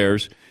Chicago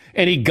Bears,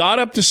 and he got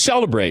up to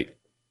celebrate,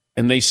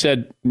 and they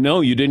said,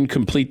 no, you didn't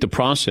complete the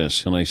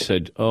process. And I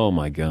said, oh,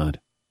 my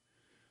God.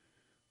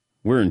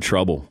 We're in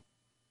trouble.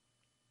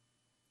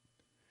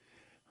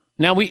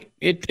 Now,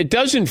 it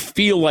doesn't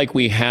feel like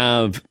we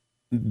have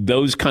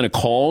those kind of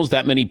calls,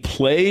 that many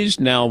plays.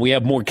 Now, we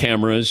have more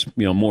cameras,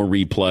 more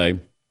replay,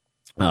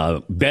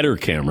 better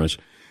cameras.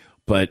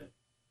 But,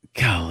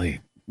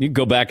 golly, you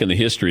go back in the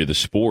history of the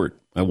sport.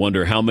 I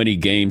wonder how many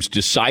games,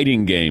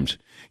 deciding games.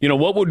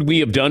 What would we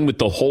have done with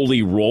the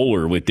Holy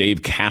Roller with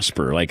Dave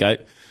Casper?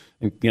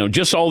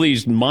 Just all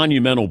these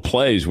monumental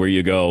plays where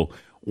you go,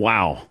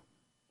 wow,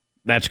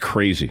 that's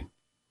crazy.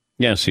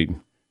 Yeah,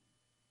 Seton.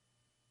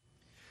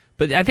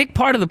 But I think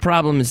part of the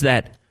problem is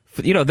that,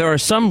 there are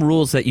some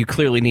rules that you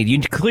clearly need.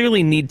 You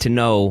clearly need to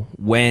know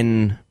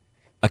when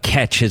a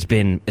catch has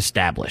been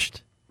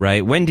established,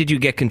 right? When did you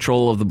get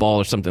control of the ball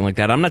or something like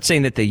that? I'm not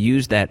saying that they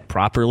use that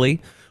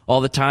properly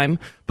all the time,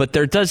 but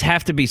there does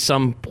have to be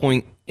some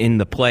point in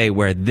the play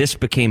where this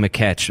became a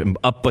catch.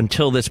 Up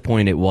until this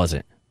point, it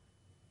wasn't.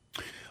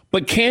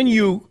 But can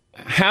you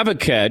have a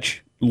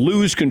catch,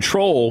 lose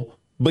control,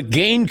 but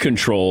gain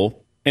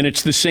control, and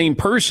it's the same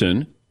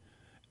person?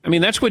 I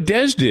mean, that's what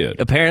Dez did.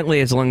 Apparently,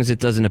 as long as it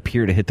doesn't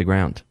appear to hit the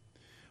ground.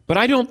 But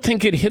I don't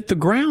think it hit the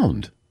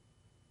ground.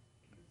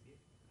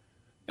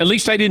 At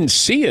least I didn't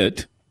see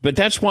it. But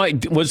that's why.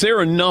 Was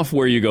there enough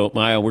where you go,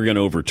 we're going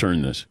to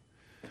overturn this?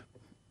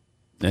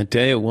 That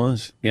day it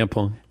was. Yeah,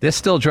 Paul. This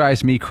still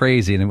drives me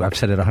crazy, and I've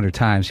said it 100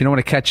 times. When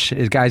a catch,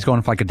 his guy's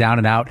going for like a down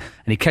and out,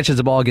 and he catches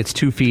the ball, gets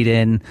 2 feet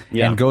in,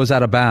 and goes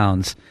out of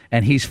bounds,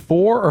 and he's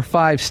 4 or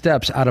 5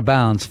 steps out of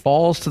bounds,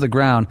 falls to the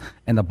ground,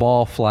 and the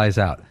ball flies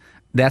out.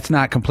 That's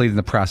not completing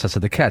the process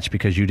of the catch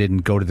because you didn't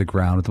go to the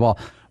ground with the ball.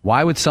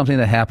 Why would something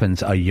that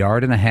happens a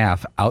yard and a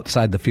half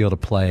outside the field of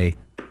play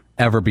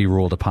ever be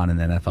ruled upon in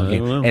an NFL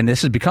game? And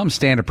this has become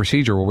standard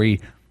procedure where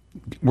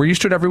we're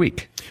used to it every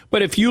week.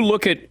 But if you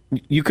look at,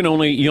 you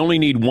only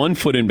need 1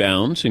 foot in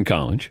bounds in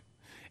college,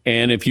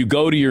 and if you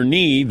go to your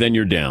knee, then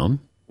you're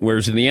down.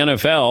 Whereas in the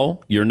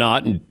NFL, you're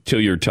not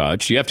until you're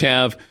touched. You have to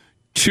have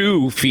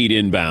 2 feet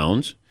in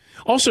bounds.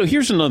 Also,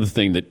 here's another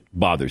thing that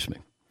bothers me.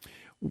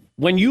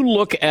 When you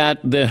look at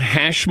the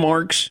hash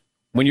marks,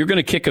 when you're going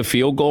to kick a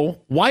field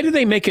goal, why do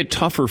they make it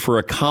tougher for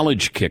a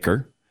college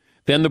kicker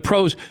than the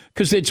pros?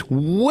 Because it's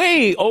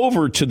way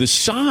over to the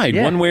side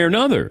one way or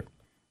another.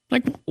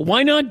 Like,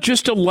 why not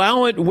just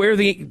allow it where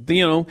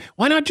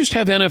why not just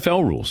have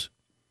NFL rules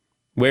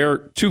where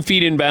 2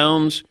 feet in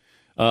bounds,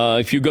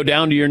 if you go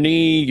down to your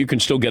knee, you can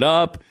still get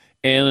up.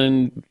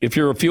 And if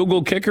you're a field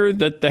goal kicker,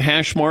 that the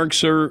hash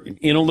marks are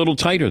in a little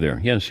tighter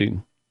there. Yes,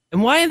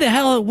 And why the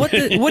hell? What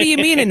do you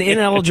mean an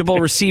ineligible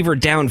receiver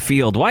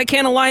downfield? Why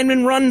can't a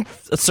lineman run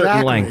a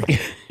certain length?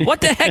 What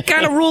the heck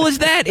kind of rule is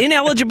that?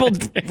 Ineligible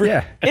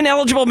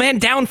man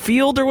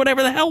downfield or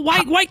whatever the hell?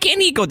 Why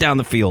can't he go down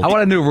the field? I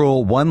want a new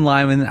rule. 1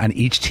 lineman on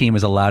each team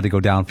is allowed to go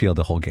downfield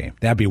the whole game.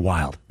 That'd be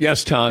wild.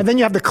 Yes, Todd. And then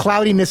you have the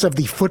cloudiness of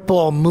the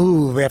football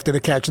move after the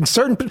catch. In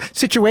certain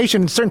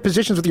situations, certain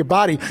positions with your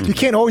body, you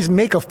can't always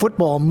make a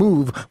football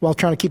move while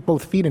trying to keep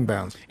both feet in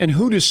bounds. And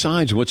who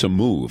decides what's a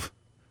move?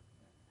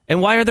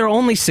 And why are there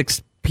only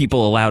 6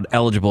 people allowed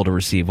eligible to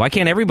receive? Why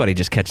can't everybody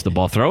just catch the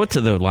ball? Throw it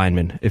to the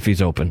lineman if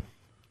he's open.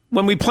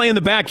 When we play in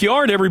the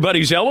backyard,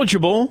 everybody's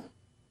eligible,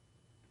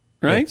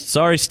 right?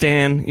 Sorry,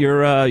 Stan.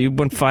 You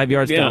went 5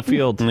 yards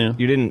downfield. Yeah.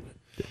 You didn't.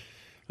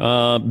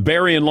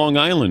 Barry in Long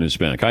Island is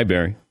back. Hi,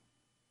 Barry.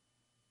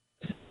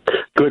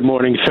 Good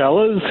morning,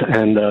 fellas,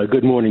 and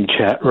good morning,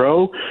 chat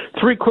row.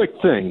 3 quick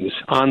things.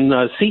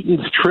 On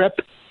Seaton's trip,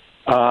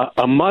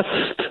 a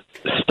must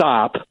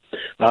stop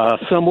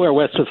somewhere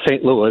west of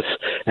St. Louis,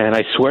 and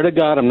I swear to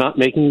God, I'm not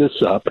making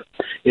this up.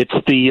 It's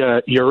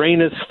the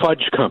Uranus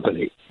Fudge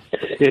Company.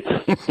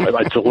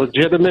 It's a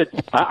legitimate,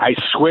 I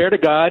swear to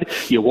God,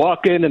 you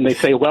walk in and they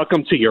say,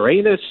 welcome to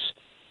Uranus.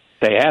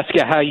 They ask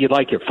you how you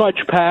like your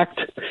fudge packed.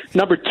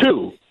 Number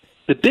 2,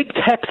 the Big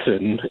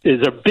Texan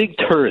is a big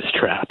tourist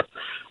trap.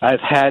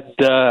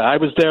 I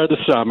was there this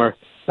summer.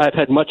 I've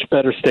had much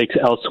better steaks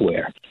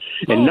elsewhere.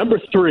 And number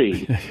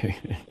three,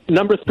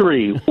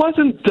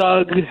 wasn't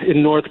Doug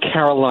in North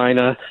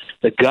Carolina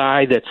the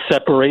guy that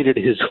separated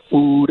his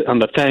food on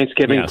the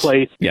Thanksgiving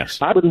plate? Yes.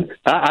 I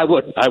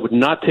would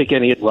not take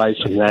any advice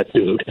from that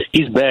dude.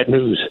 He's bad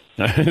news.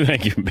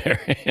 Thank you,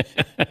 Barry.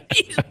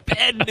 He's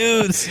bad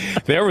news.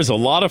 There was a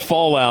lot of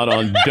fallout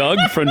on Doug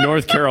from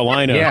North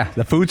Carolina. Yeah,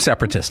 the food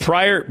separatist.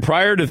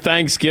 Prior to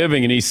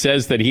Thanksgiving, and he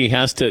says that he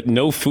has to,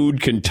 no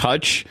food can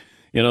touch,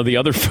 the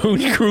other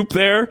food group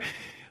there.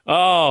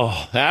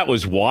 Oh, that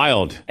was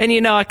wild.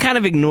 And, I kind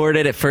of ignored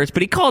it at first,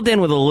 but he called in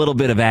with a little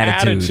bit of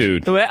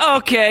attitude.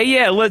 Okay,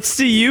 yeah, let's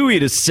see you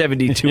eat a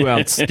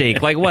 72-ounce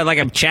steak. Like what? Like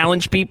I've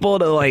challenged people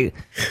to,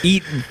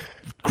 eat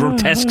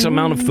grotesque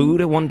amount of food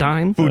at one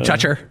time? Food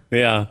toucher.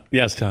 Yeah.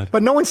 Yes, Todd.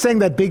 But no one's saying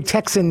that Big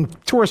Texan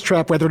tourist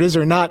trap, whether it is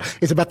or not,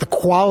 is about the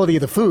quality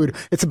of the food.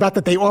 It's about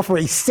that they offer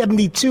a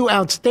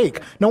 72-ounce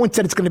steak. No one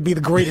said it's going to be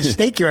the greatest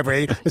steak you ever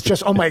ate. It's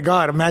just, oh, my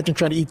God, imagine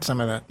trying to eat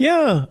some of that.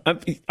 Yeah,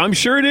 I'm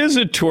sure it is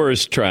a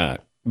tourist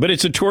trap, but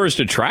it's a tourist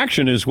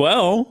attraction as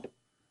well.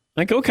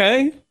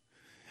 Okay.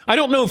 I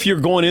don't know if you're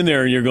going in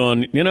there and you're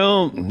going,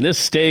 this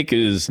steak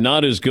is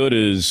not as good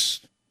as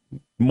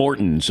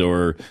Morton's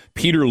or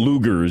Peter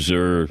Luger's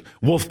or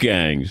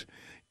Wolfgang's.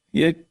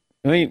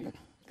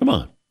 Come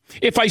on.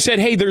 If I said,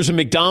 hey, there's a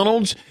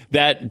McDonald's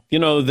that,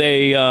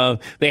 they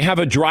have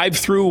a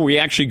drive-through where you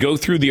actually go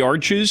through the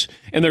arches,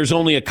 and there's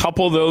only a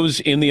couple of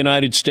those in the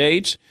United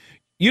States,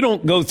 you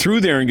don't go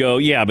through there and go,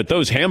 yeah, but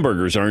those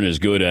hamburgers aren't as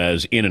good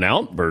as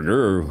In-N-Out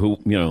Burger or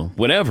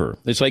whatever.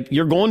 It's like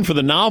you're going for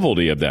the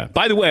novelty of that.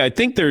 By the way, I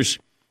think there's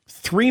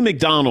 3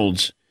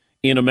 McDonald's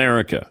in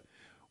America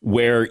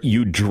where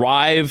you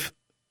drive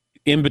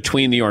in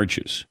between the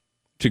arches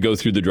to go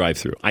through the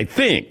drive-thru. I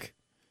think,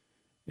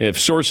 if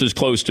sources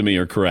close to me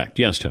are correct.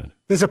 Yes, Todd.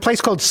 There's a place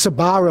called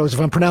Sabaros, if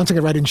I'm pronouncing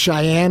it right, in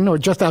Cheyenne, or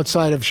just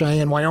outside of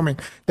Cheyenne, Wyoming,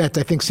 that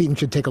I think Seton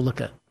should take a look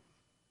at.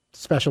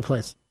 Special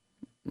place.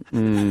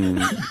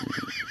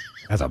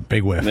 That's a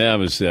big whiff. That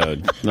was. I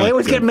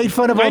always get made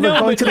fun of over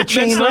going to the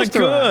chain restaurant. That's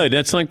not good.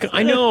 That's not good.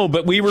 I know,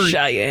 but we were.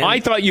 Cheyenne. I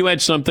thought you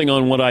had something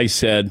on what I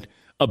said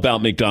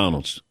about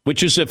McDonald's,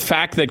 which is a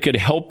fact that could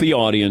help the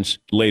audience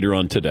later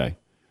on today.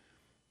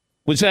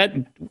 Was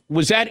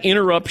that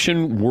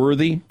interruption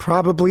worthy?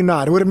 Probably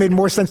not. It would have made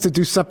more sense to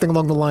do something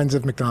along the lines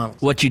of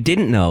McDonald's. What you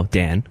didn't know,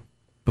 Dan,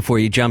 before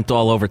you jumped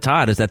all over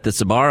Todd, is that the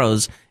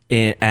Sabaros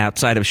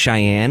outside of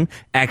Cheyenne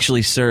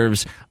actually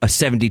serves a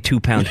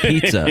 72-pound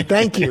pizza.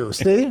 Thank you.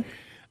 See?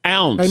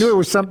 Ounce. I knew it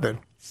was something.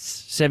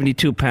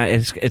 72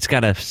 pounds. It's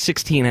got a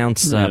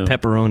 16-ounce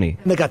pepperoni.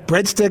 And they got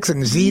breadsticks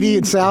and ziti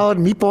and salad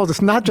and meatballs.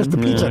 It's not just the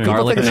pizza. People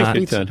Garlic think it's knot.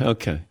 just pizza.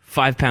 Okay.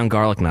 5-pound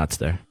garlic knots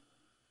there.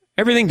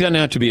 Everything doesn't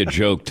have to be a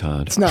joke,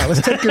 Todd. It's not.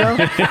 Let's take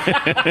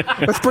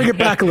let's bring it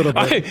back a little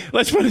bit.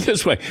 Let's put it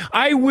this way.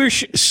 I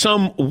wish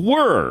some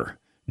were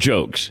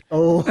jokes.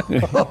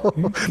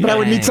 But I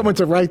would need someone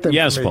to write them.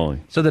 Yes, for me. Paulie.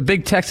 So the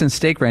Big Texan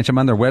Steak Ranch, I'm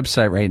on their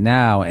website right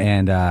now,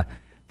 and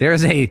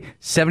there's a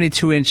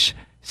 72-inch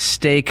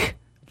steak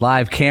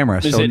live camera.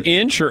 Is it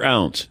inch or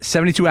ounce?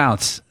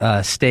 72-ounce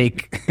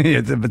steak.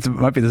 It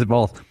might be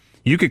both.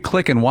 You could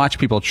click and watch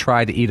people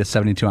try to eat a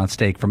 72-ounce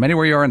steak from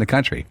anywhere you are in the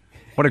country.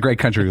 What a great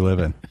country we live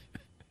in.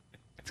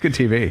 It's good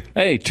TV.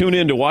 Hey, tune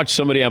in to watch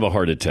somebody have a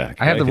heart attack.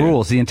 I have the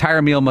rules. The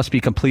entire meal must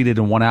be completed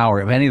in 1 hour.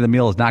 If any of the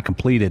meal is not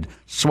completed,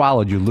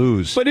 swallowed, you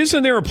lose. But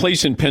isn't there a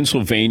place in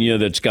Pennsylvania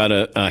that's got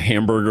a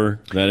hamburger?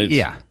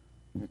 Yeah.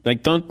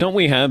 Like, don't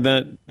we have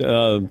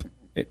that?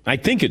 I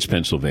think it's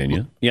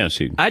Pennsylvania. Yes.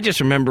 I just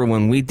remember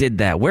when we did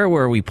that. Where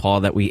were we,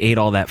 Paul, that we ate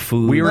all that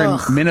food? We were in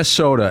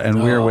Minnesota,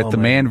 and we were with the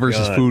Man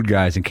versus Food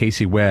guys and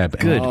Casey Webb.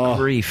 Good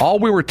grief. All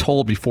we were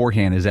told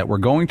beforehand is that we're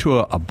going to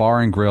a bar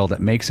and grill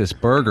that makes this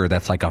burger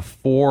that's like a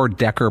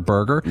 4-decker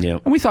burger.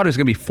 Yep. And we thought it was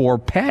going to be 4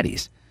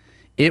 patties.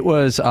 It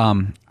was,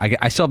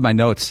 I still have my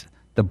notes.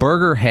 The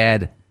burger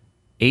had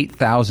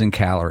 8,000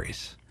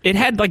 calories. It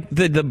had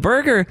the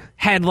burger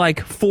had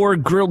 4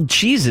 grilled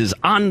cheeses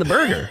on the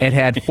burger. It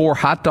had 4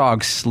 hot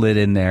dogs slid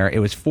in there. It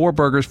was 4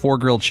 burgers, 4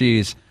 grilled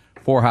cheese,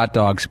 4 hot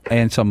dogs,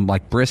 and some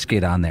like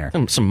brisket on there.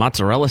 Some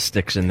mozzarella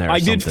sticks in there. I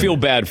did feel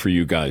bad for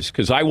you guys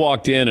because I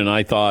walked in and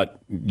I thought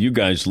you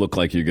guys look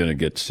like you're going to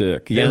get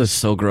sick. It was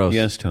so gross.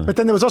 Yes, Tom. But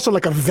then there was also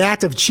like a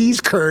vat of cheese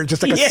curds,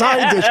 just like a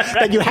side dish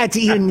that you had to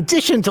eat in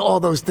addition to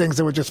all those things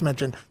that were just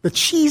mentioned. The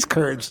cheese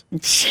curds.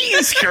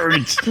 Cheese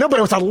curds. No, but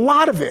it was a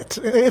lot of it.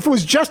 If it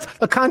was just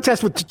a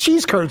contest with the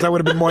cheese curds, that would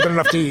have been more than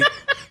enough to eat.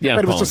 Yeah,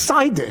 but it was a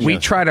side dish. We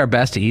tried our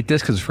best to eat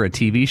this because for a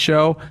TV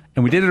show,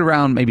 and we did it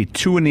around maybe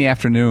 2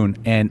 p.m,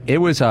 and it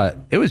was a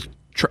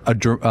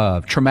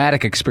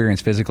traumatic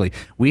experience physically.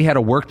 We had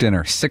a work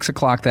dinner 6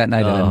 o'clock that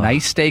night at a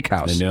nice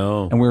steakhouse. I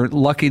know. And we were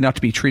lucky enough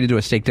to be treated to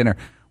a steak dinner.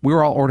 We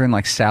were all ordering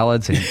like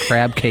salads and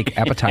crab cake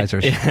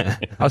appetizers. I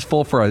was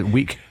full for a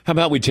week. How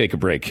about we take a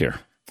break here?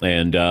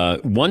 And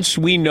once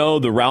we know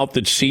the route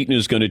that Seton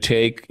is going to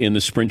take in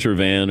the Sprinter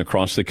van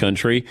across the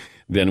country,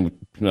 then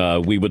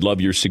we would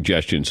love your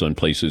suggestions on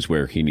places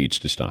where he needs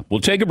to stop.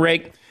 We'll take a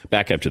break.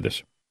 Back after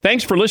this.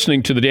 Thanks for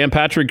listening to the Dan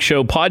Patrick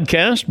Show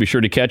podcast. Be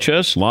sure to catch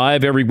us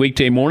live every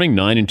weekday morning,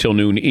 9 until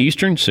noon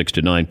Eastern, 6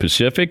 to 9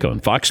 Pacific on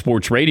Fox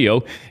Sports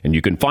Radio. And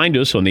you can find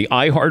us on the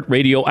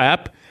iHeartRadio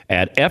app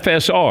at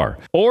FSR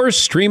or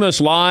stream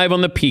us live on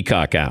the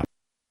Peacock app.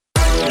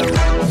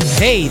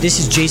 Hey, this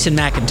is Jason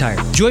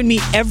McIntyre. Join me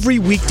every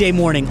weekday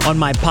morning on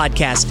my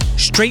podcast,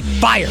 Straight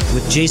Fire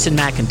with Jason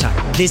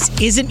McIntyre. This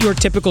isn't your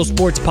typical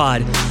sports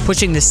pod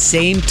pushing the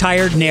same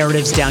tired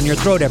narratives down your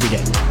throat every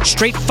day.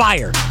 Straight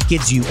Fire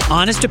gives you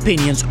honest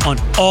opinions on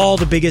all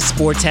the biggest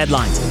sports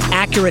headlines,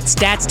 accurate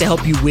stats to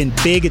help you win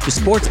big at the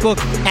sportsbook,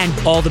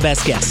 and all the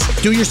best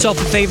guests. Do yourself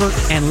a favor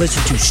and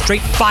listen to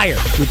Straight Fire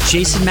with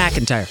Jason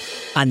McIntyre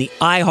on the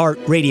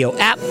iHeartRadio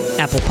app,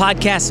 Apple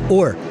Podcasts,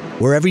 or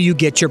wherever you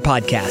get your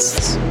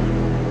podcasts.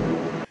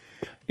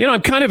 You know,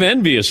 I'm kind of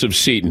envious of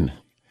Seton.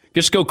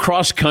 Just go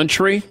cross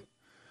country.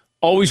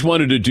 Always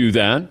wanted to do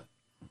that.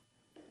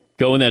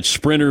 Go in that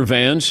Sprinter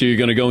van, so you're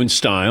going to go in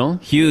style.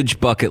 Huge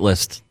bucket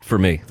list for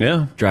me.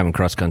 Yeah. Driving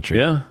cross country.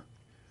 Yeah.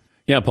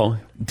 Yeah, Paul.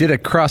 Did a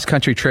cross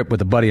country trip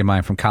with a buddy of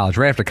mine from college.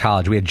 Right after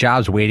college, we had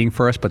jobs waiting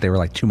for us, but they were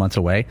like 2 months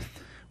away.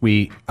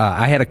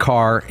 I had a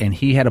car, and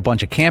he had a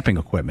bunch of camping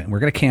equipment. We're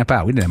going to camp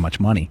out. We didn't have much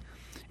money.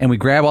 And we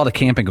grabbed all the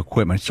camping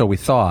equipment, so we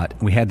thought.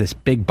 We had this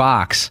big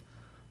box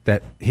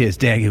that his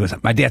dad,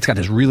 my dad's got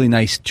this really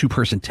nice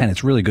 2-person tent.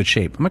 It's really good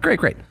shape. I'm like,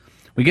 great.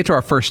 We get to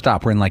our first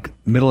stop. We're in like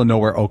middle of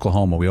nowhere,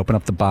 Oklahoma. We open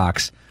up the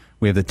box.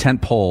 We have the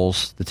tent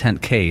poles, the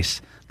tent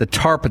case, the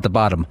tarp at the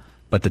bottom,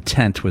 but the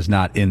tent was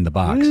not in the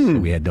box. So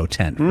we had no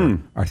tent for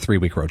our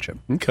 3-week road trip.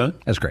 Okay.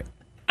 That's great.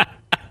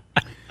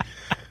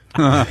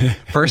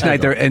 First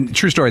night there, and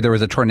true story, there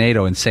was a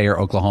tornado in Sayre,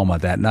 Oklahoma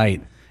that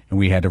night, and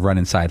we had to run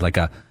inside like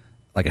a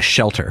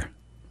shelter,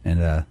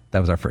 and that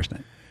was our first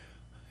night.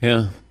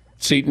 Yeah.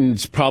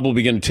 Seton's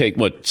probably going to take,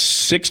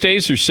 6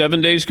 days or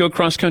 7 days to go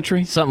cross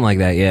country? Something like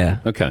that, yeah.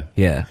 Okay.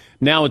 Yeah.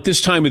 Now, at this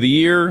time of the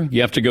year,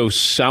 you have to go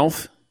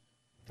south?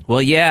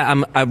 Well, yeah,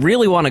 I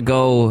really want to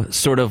go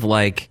sort of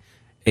like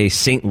a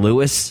St.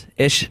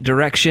 Louis-ish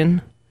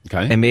direction.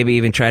 Okay. And maybe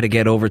even try to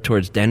get over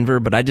towards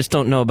Denver, but I just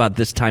don't know about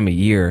this time of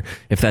year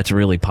if that's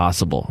really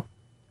possible.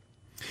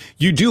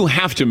 You do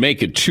have to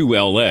make it to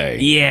L.A.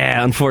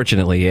 Yeah,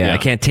 unfortunately, yeah. I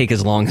can't take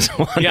as long as I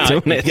want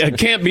doing it. It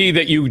can't be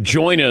that you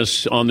join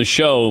us on the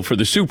show for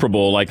the Super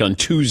Bowl like on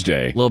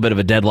Tuesday. A little bit of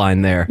a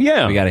deadline there.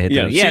 Yeah. We got to hit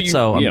that. Yeah,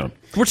 so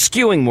we're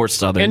skewing more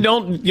southern. And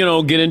don't,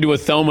 get into a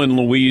Thelma and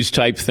Louise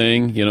type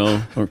thing,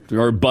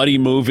 or a buddy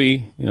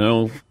movie,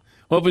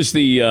 What was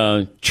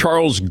the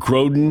Charles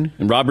Grodin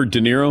and Robert De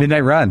Niro?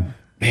 Midnight Run.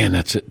 Man,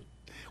 that's it.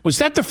 Was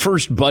that the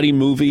first buddy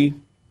movie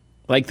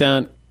like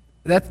that?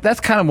 That's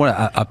kind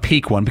of a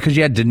peak one because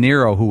you had De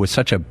Niro, who was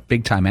such a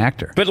big time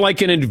actor. But like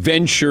an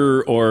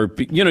adventure, or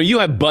you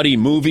have buddy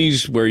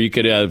movies where you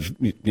could have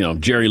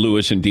Jerry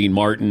Lewis and Dean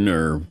Martin,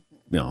 or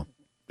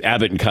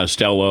Abbott and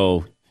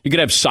Costello. You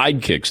could have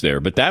sidekicks there,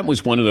 but that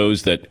was one of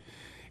those that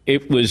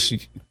it was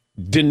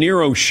De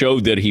Niro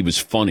showed that he was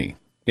funny.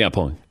 Yeah,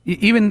 Paul.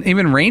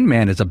 Even Rain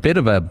Man is a bit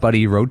of a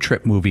buddy road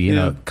trip movie in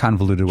a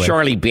convoluted way.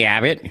 Charlie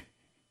Babbitt,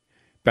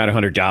 about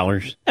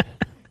 $100.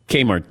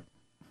 Kmart.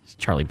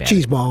 Charlie Babbitt.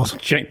 Cheese balls.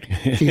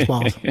 Cheese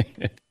balls.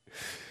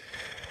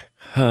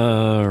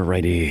 All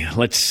righty.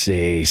 Let's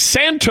see.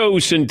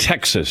 Santos in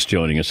Texas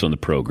joining us on the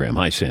program.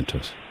 Hi,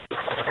 Santos.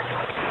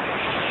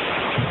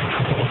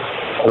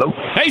 Hello.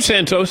 Hey,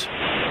 Santos.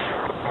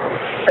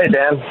 Hey,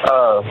 Dan.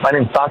 My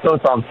name's Santos.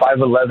 I'm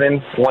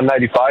 5'11",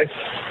 195.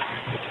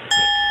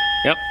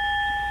 Yep.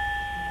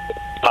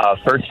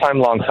 First time,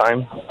 long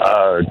time.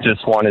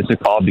 Just wanted to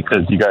call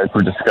because you guys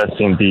were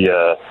discussing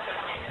the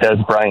Des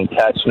Bryant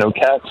catch, no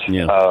catch.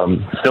 Yeah.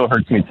 Still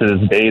hurts me to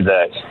this day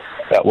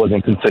that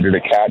wasn't considered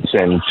a catch,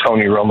 and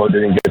Tony Romo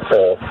didn't get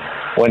to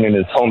win in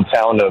his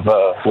hometown of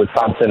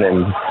Wisconsin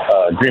and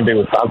Green Bay,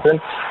 Wisconsin.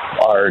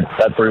 Or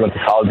that's where he went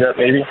to college at,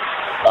 maybe.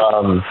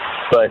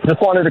 But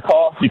just wanted to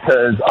call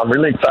because I'm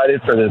really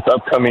excited for this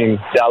upcoming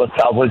Dallas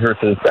Cowboys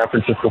versus San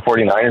Francisco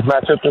 49ers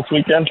matchup this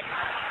weekend.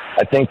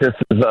 I think this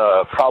is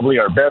probably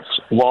our best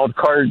wild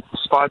card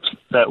spot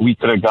that we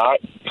could have got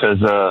because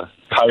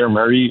Kyler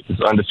Murray is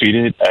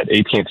undefeated at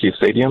AT&T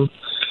Stadium,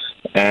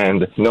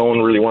 and no one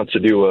really wants to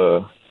do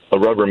a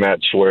rubber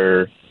match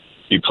where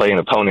you play an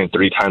opponent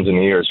 3 times in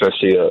a year,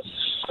 especially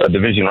a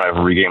division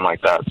rivalry game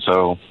like that.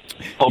 So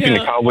hoping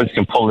the Cowboys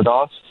can pull it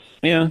off.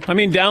 Yeah, I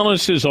mean,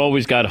 Dallas has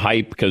always got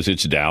hype because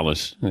it's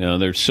Dallas. You know,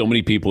 there's so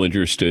many people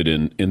interested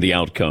in the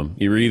outcome.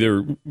 You're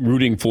either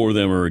rooting for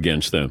them or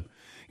against them.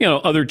 You know,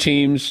 other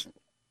teams,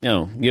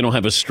 you don't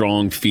have a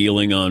strong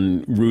feeling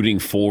on rooting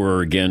for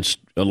or against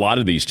a lot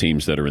of these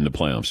teams that are in the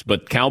playoffs.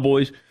 But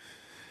Cowboys,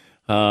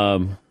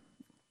 they're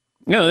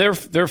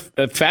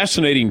a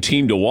fascinating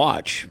team to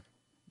watch.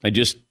 I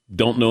just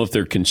don't know if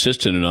they're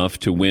consistent enough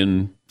to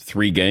win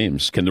 3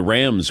 games. Can the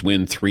Rams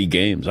win 3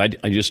 games? I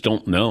just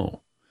don't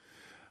know.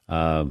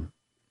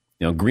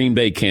 Green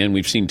Bay can.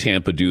 We've seen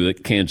Tampa do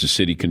it. Kansas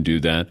City can do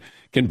that.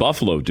 Can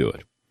Buffalo do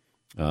it?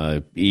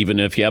 Even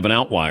if you have an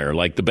outlier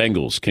like the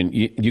Bengals,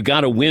 you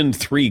got to win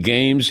 3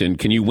 games, and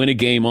can you win a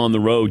game on the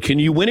road? Can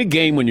you win a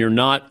game when you're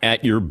not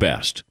at your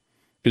best?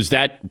 Because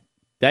that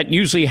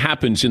usually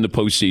happens in the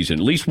postseason. At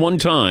least one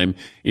time,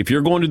 if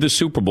you're going to the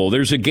Super Bowl,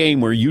 there's a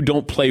game where you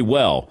don't play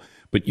well,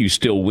 but you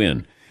still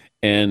win.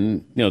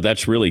 And,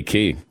 that's really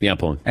key. Yeah,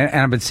 Paul. And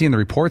I've been seeing the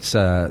reports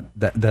that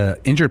the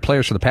injured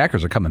players for the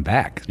Packers are coming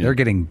back. Yeah. They're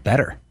getting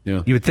better.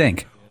 Yeah. You would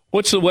think.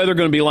 What's the weather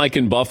going to be like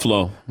in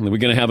Buffalo? Are we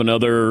going to have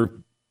another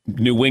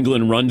New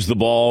England runs the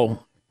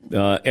ball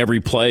every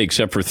play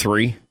except for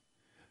 3?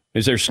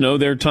 Is there snow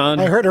there,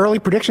 Todd? I heard early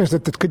predictions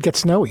that it could get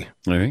snowy.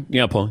 All right.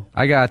 Yeah, Paul.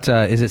 I got,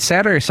 is it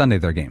Saturday or Sunday,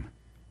 their game?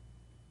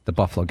 The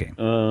Buffalo game.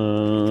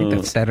 I think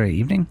that's Saturday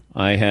evening.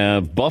 I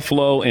have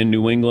Buffalo and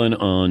New England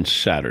on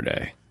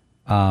Saturday.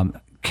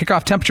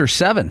 Kickoff temperature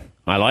 7.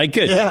 I like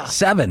it. Yeah.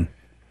 7.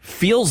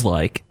 Feels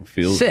like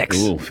 6.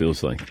 Ooh,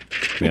 feels like.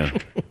 Yeah.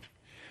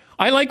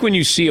 I like when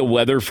you see a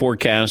weather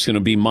forecast and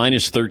it'll be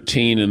minus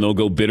 13 and they'll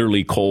go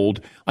bitterly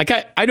cold. Like,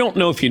 I don't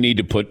know if you need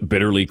to put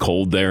bitterly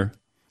cold there.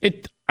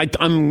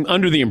 I'm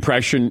under the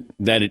impression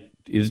that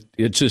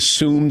it's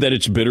assumed that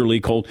it's bitterly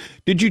cold.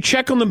 Did you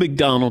check on the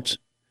McDonald's,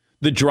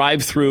 the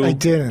drive-through? I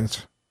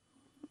didn't.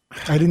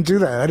 I didn't do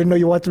that. I didn't know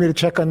you wanted me to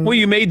check on. Well,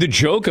 you made the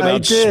joke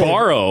about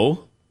Sparrow.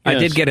 Yes. I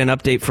did get an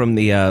update from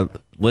the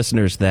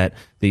listeners that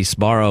the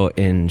Sparrow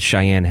in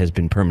Cheyenne has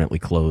been permanently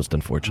closed,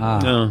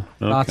 unfortunately.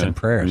 Thoughts and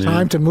prayers.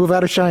 Time to move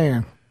out of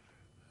Cheyenne.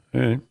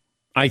 All right.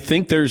 I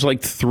think there's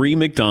like 3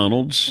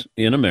 McDonald's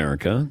in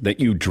America that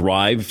you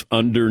drive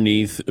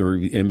underneath or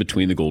in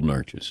between the Golden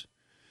Arches.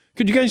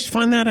 Could you guys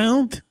find that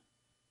out?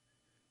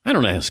 I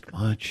don't ask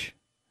much.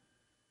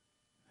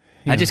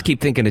 I just keep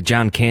thinking of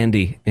John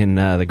Candy in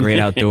The Great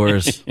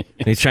Outdoors.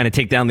 He's trying to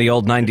take down the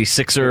old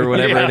 96er or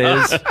whatever it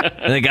is.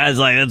 And the guy's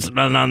like, it's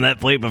nothing on that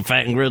plate but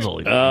fat and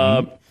grizzly.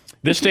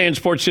 This day in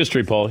sports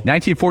history, Paulie.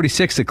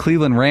 1946, the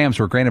Cleveland Rams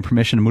were granted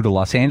permission to move to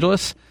Los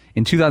Angeles.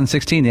 In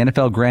 2016, the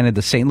NFL granted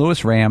the St.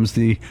 Louis Rams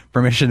the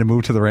permission to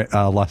move to the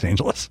Los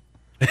Angeles.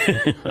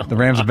 The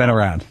Rams have been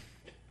around.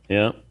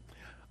 Yeah.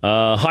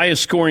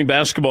 Highest scoring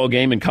basketball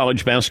game in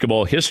college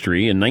basketball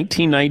history in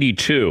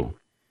 1992.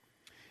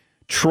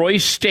 Troy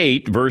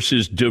State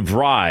versus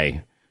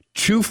DeVry,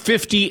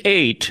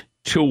 258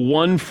 to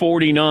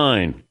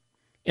 149.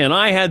 And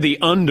I had the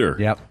under.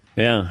 Yep.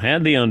 Yeah,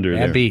 had the under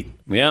there. Beat.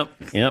 Yep.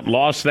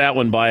 Lost that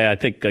one by, I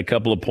think, a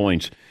couple of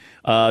points.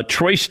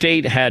 Troy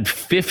State had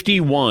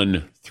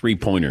 51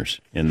 three-pointers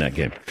in that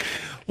game.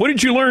 What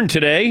did you learn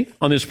today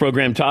on this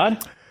program,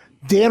 Todd?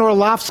 Dan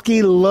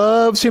Orlovsky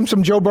loves him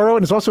some Joe Burrow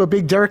and is also a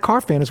big Derek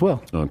Carr fan as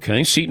well.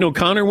 Okay. Seton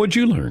O'Connor, what'd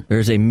you learn?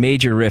 There's a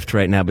major rift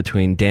right now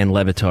between Dan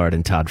Levitard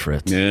and Todd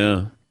Fritz.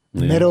 Yeah.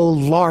 Meadow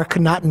Lark,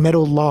 not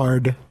Meadow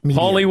Lard.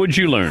 Paulie, what'd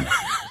you learn?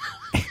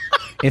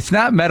 It's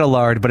not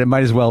Meadowlard, but it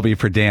might as well be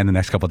for Dan the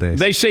next couple of days.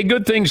 They say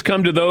good things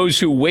come to those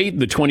who wait.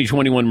 The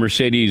 2021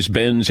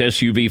 Mercedes-Benz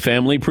SUV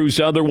family proves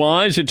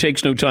otherwise. It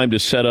takes no time to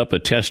set up a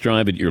test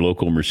drive at your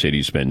local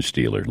Mercedes-Benz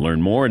dealer.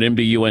 Learn more at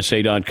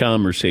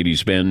MBUSA.com.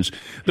 Mercedes-Benz,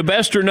 the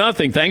best or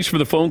nothing. Thanks for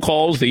the phone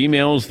calls, the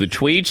emails, the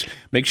tweets.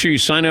 Make sure you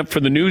sign up for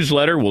the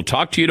newsletter. We'll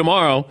talk to you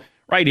tomorrow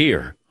right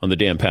here on The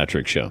Dan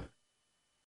Patrick Show.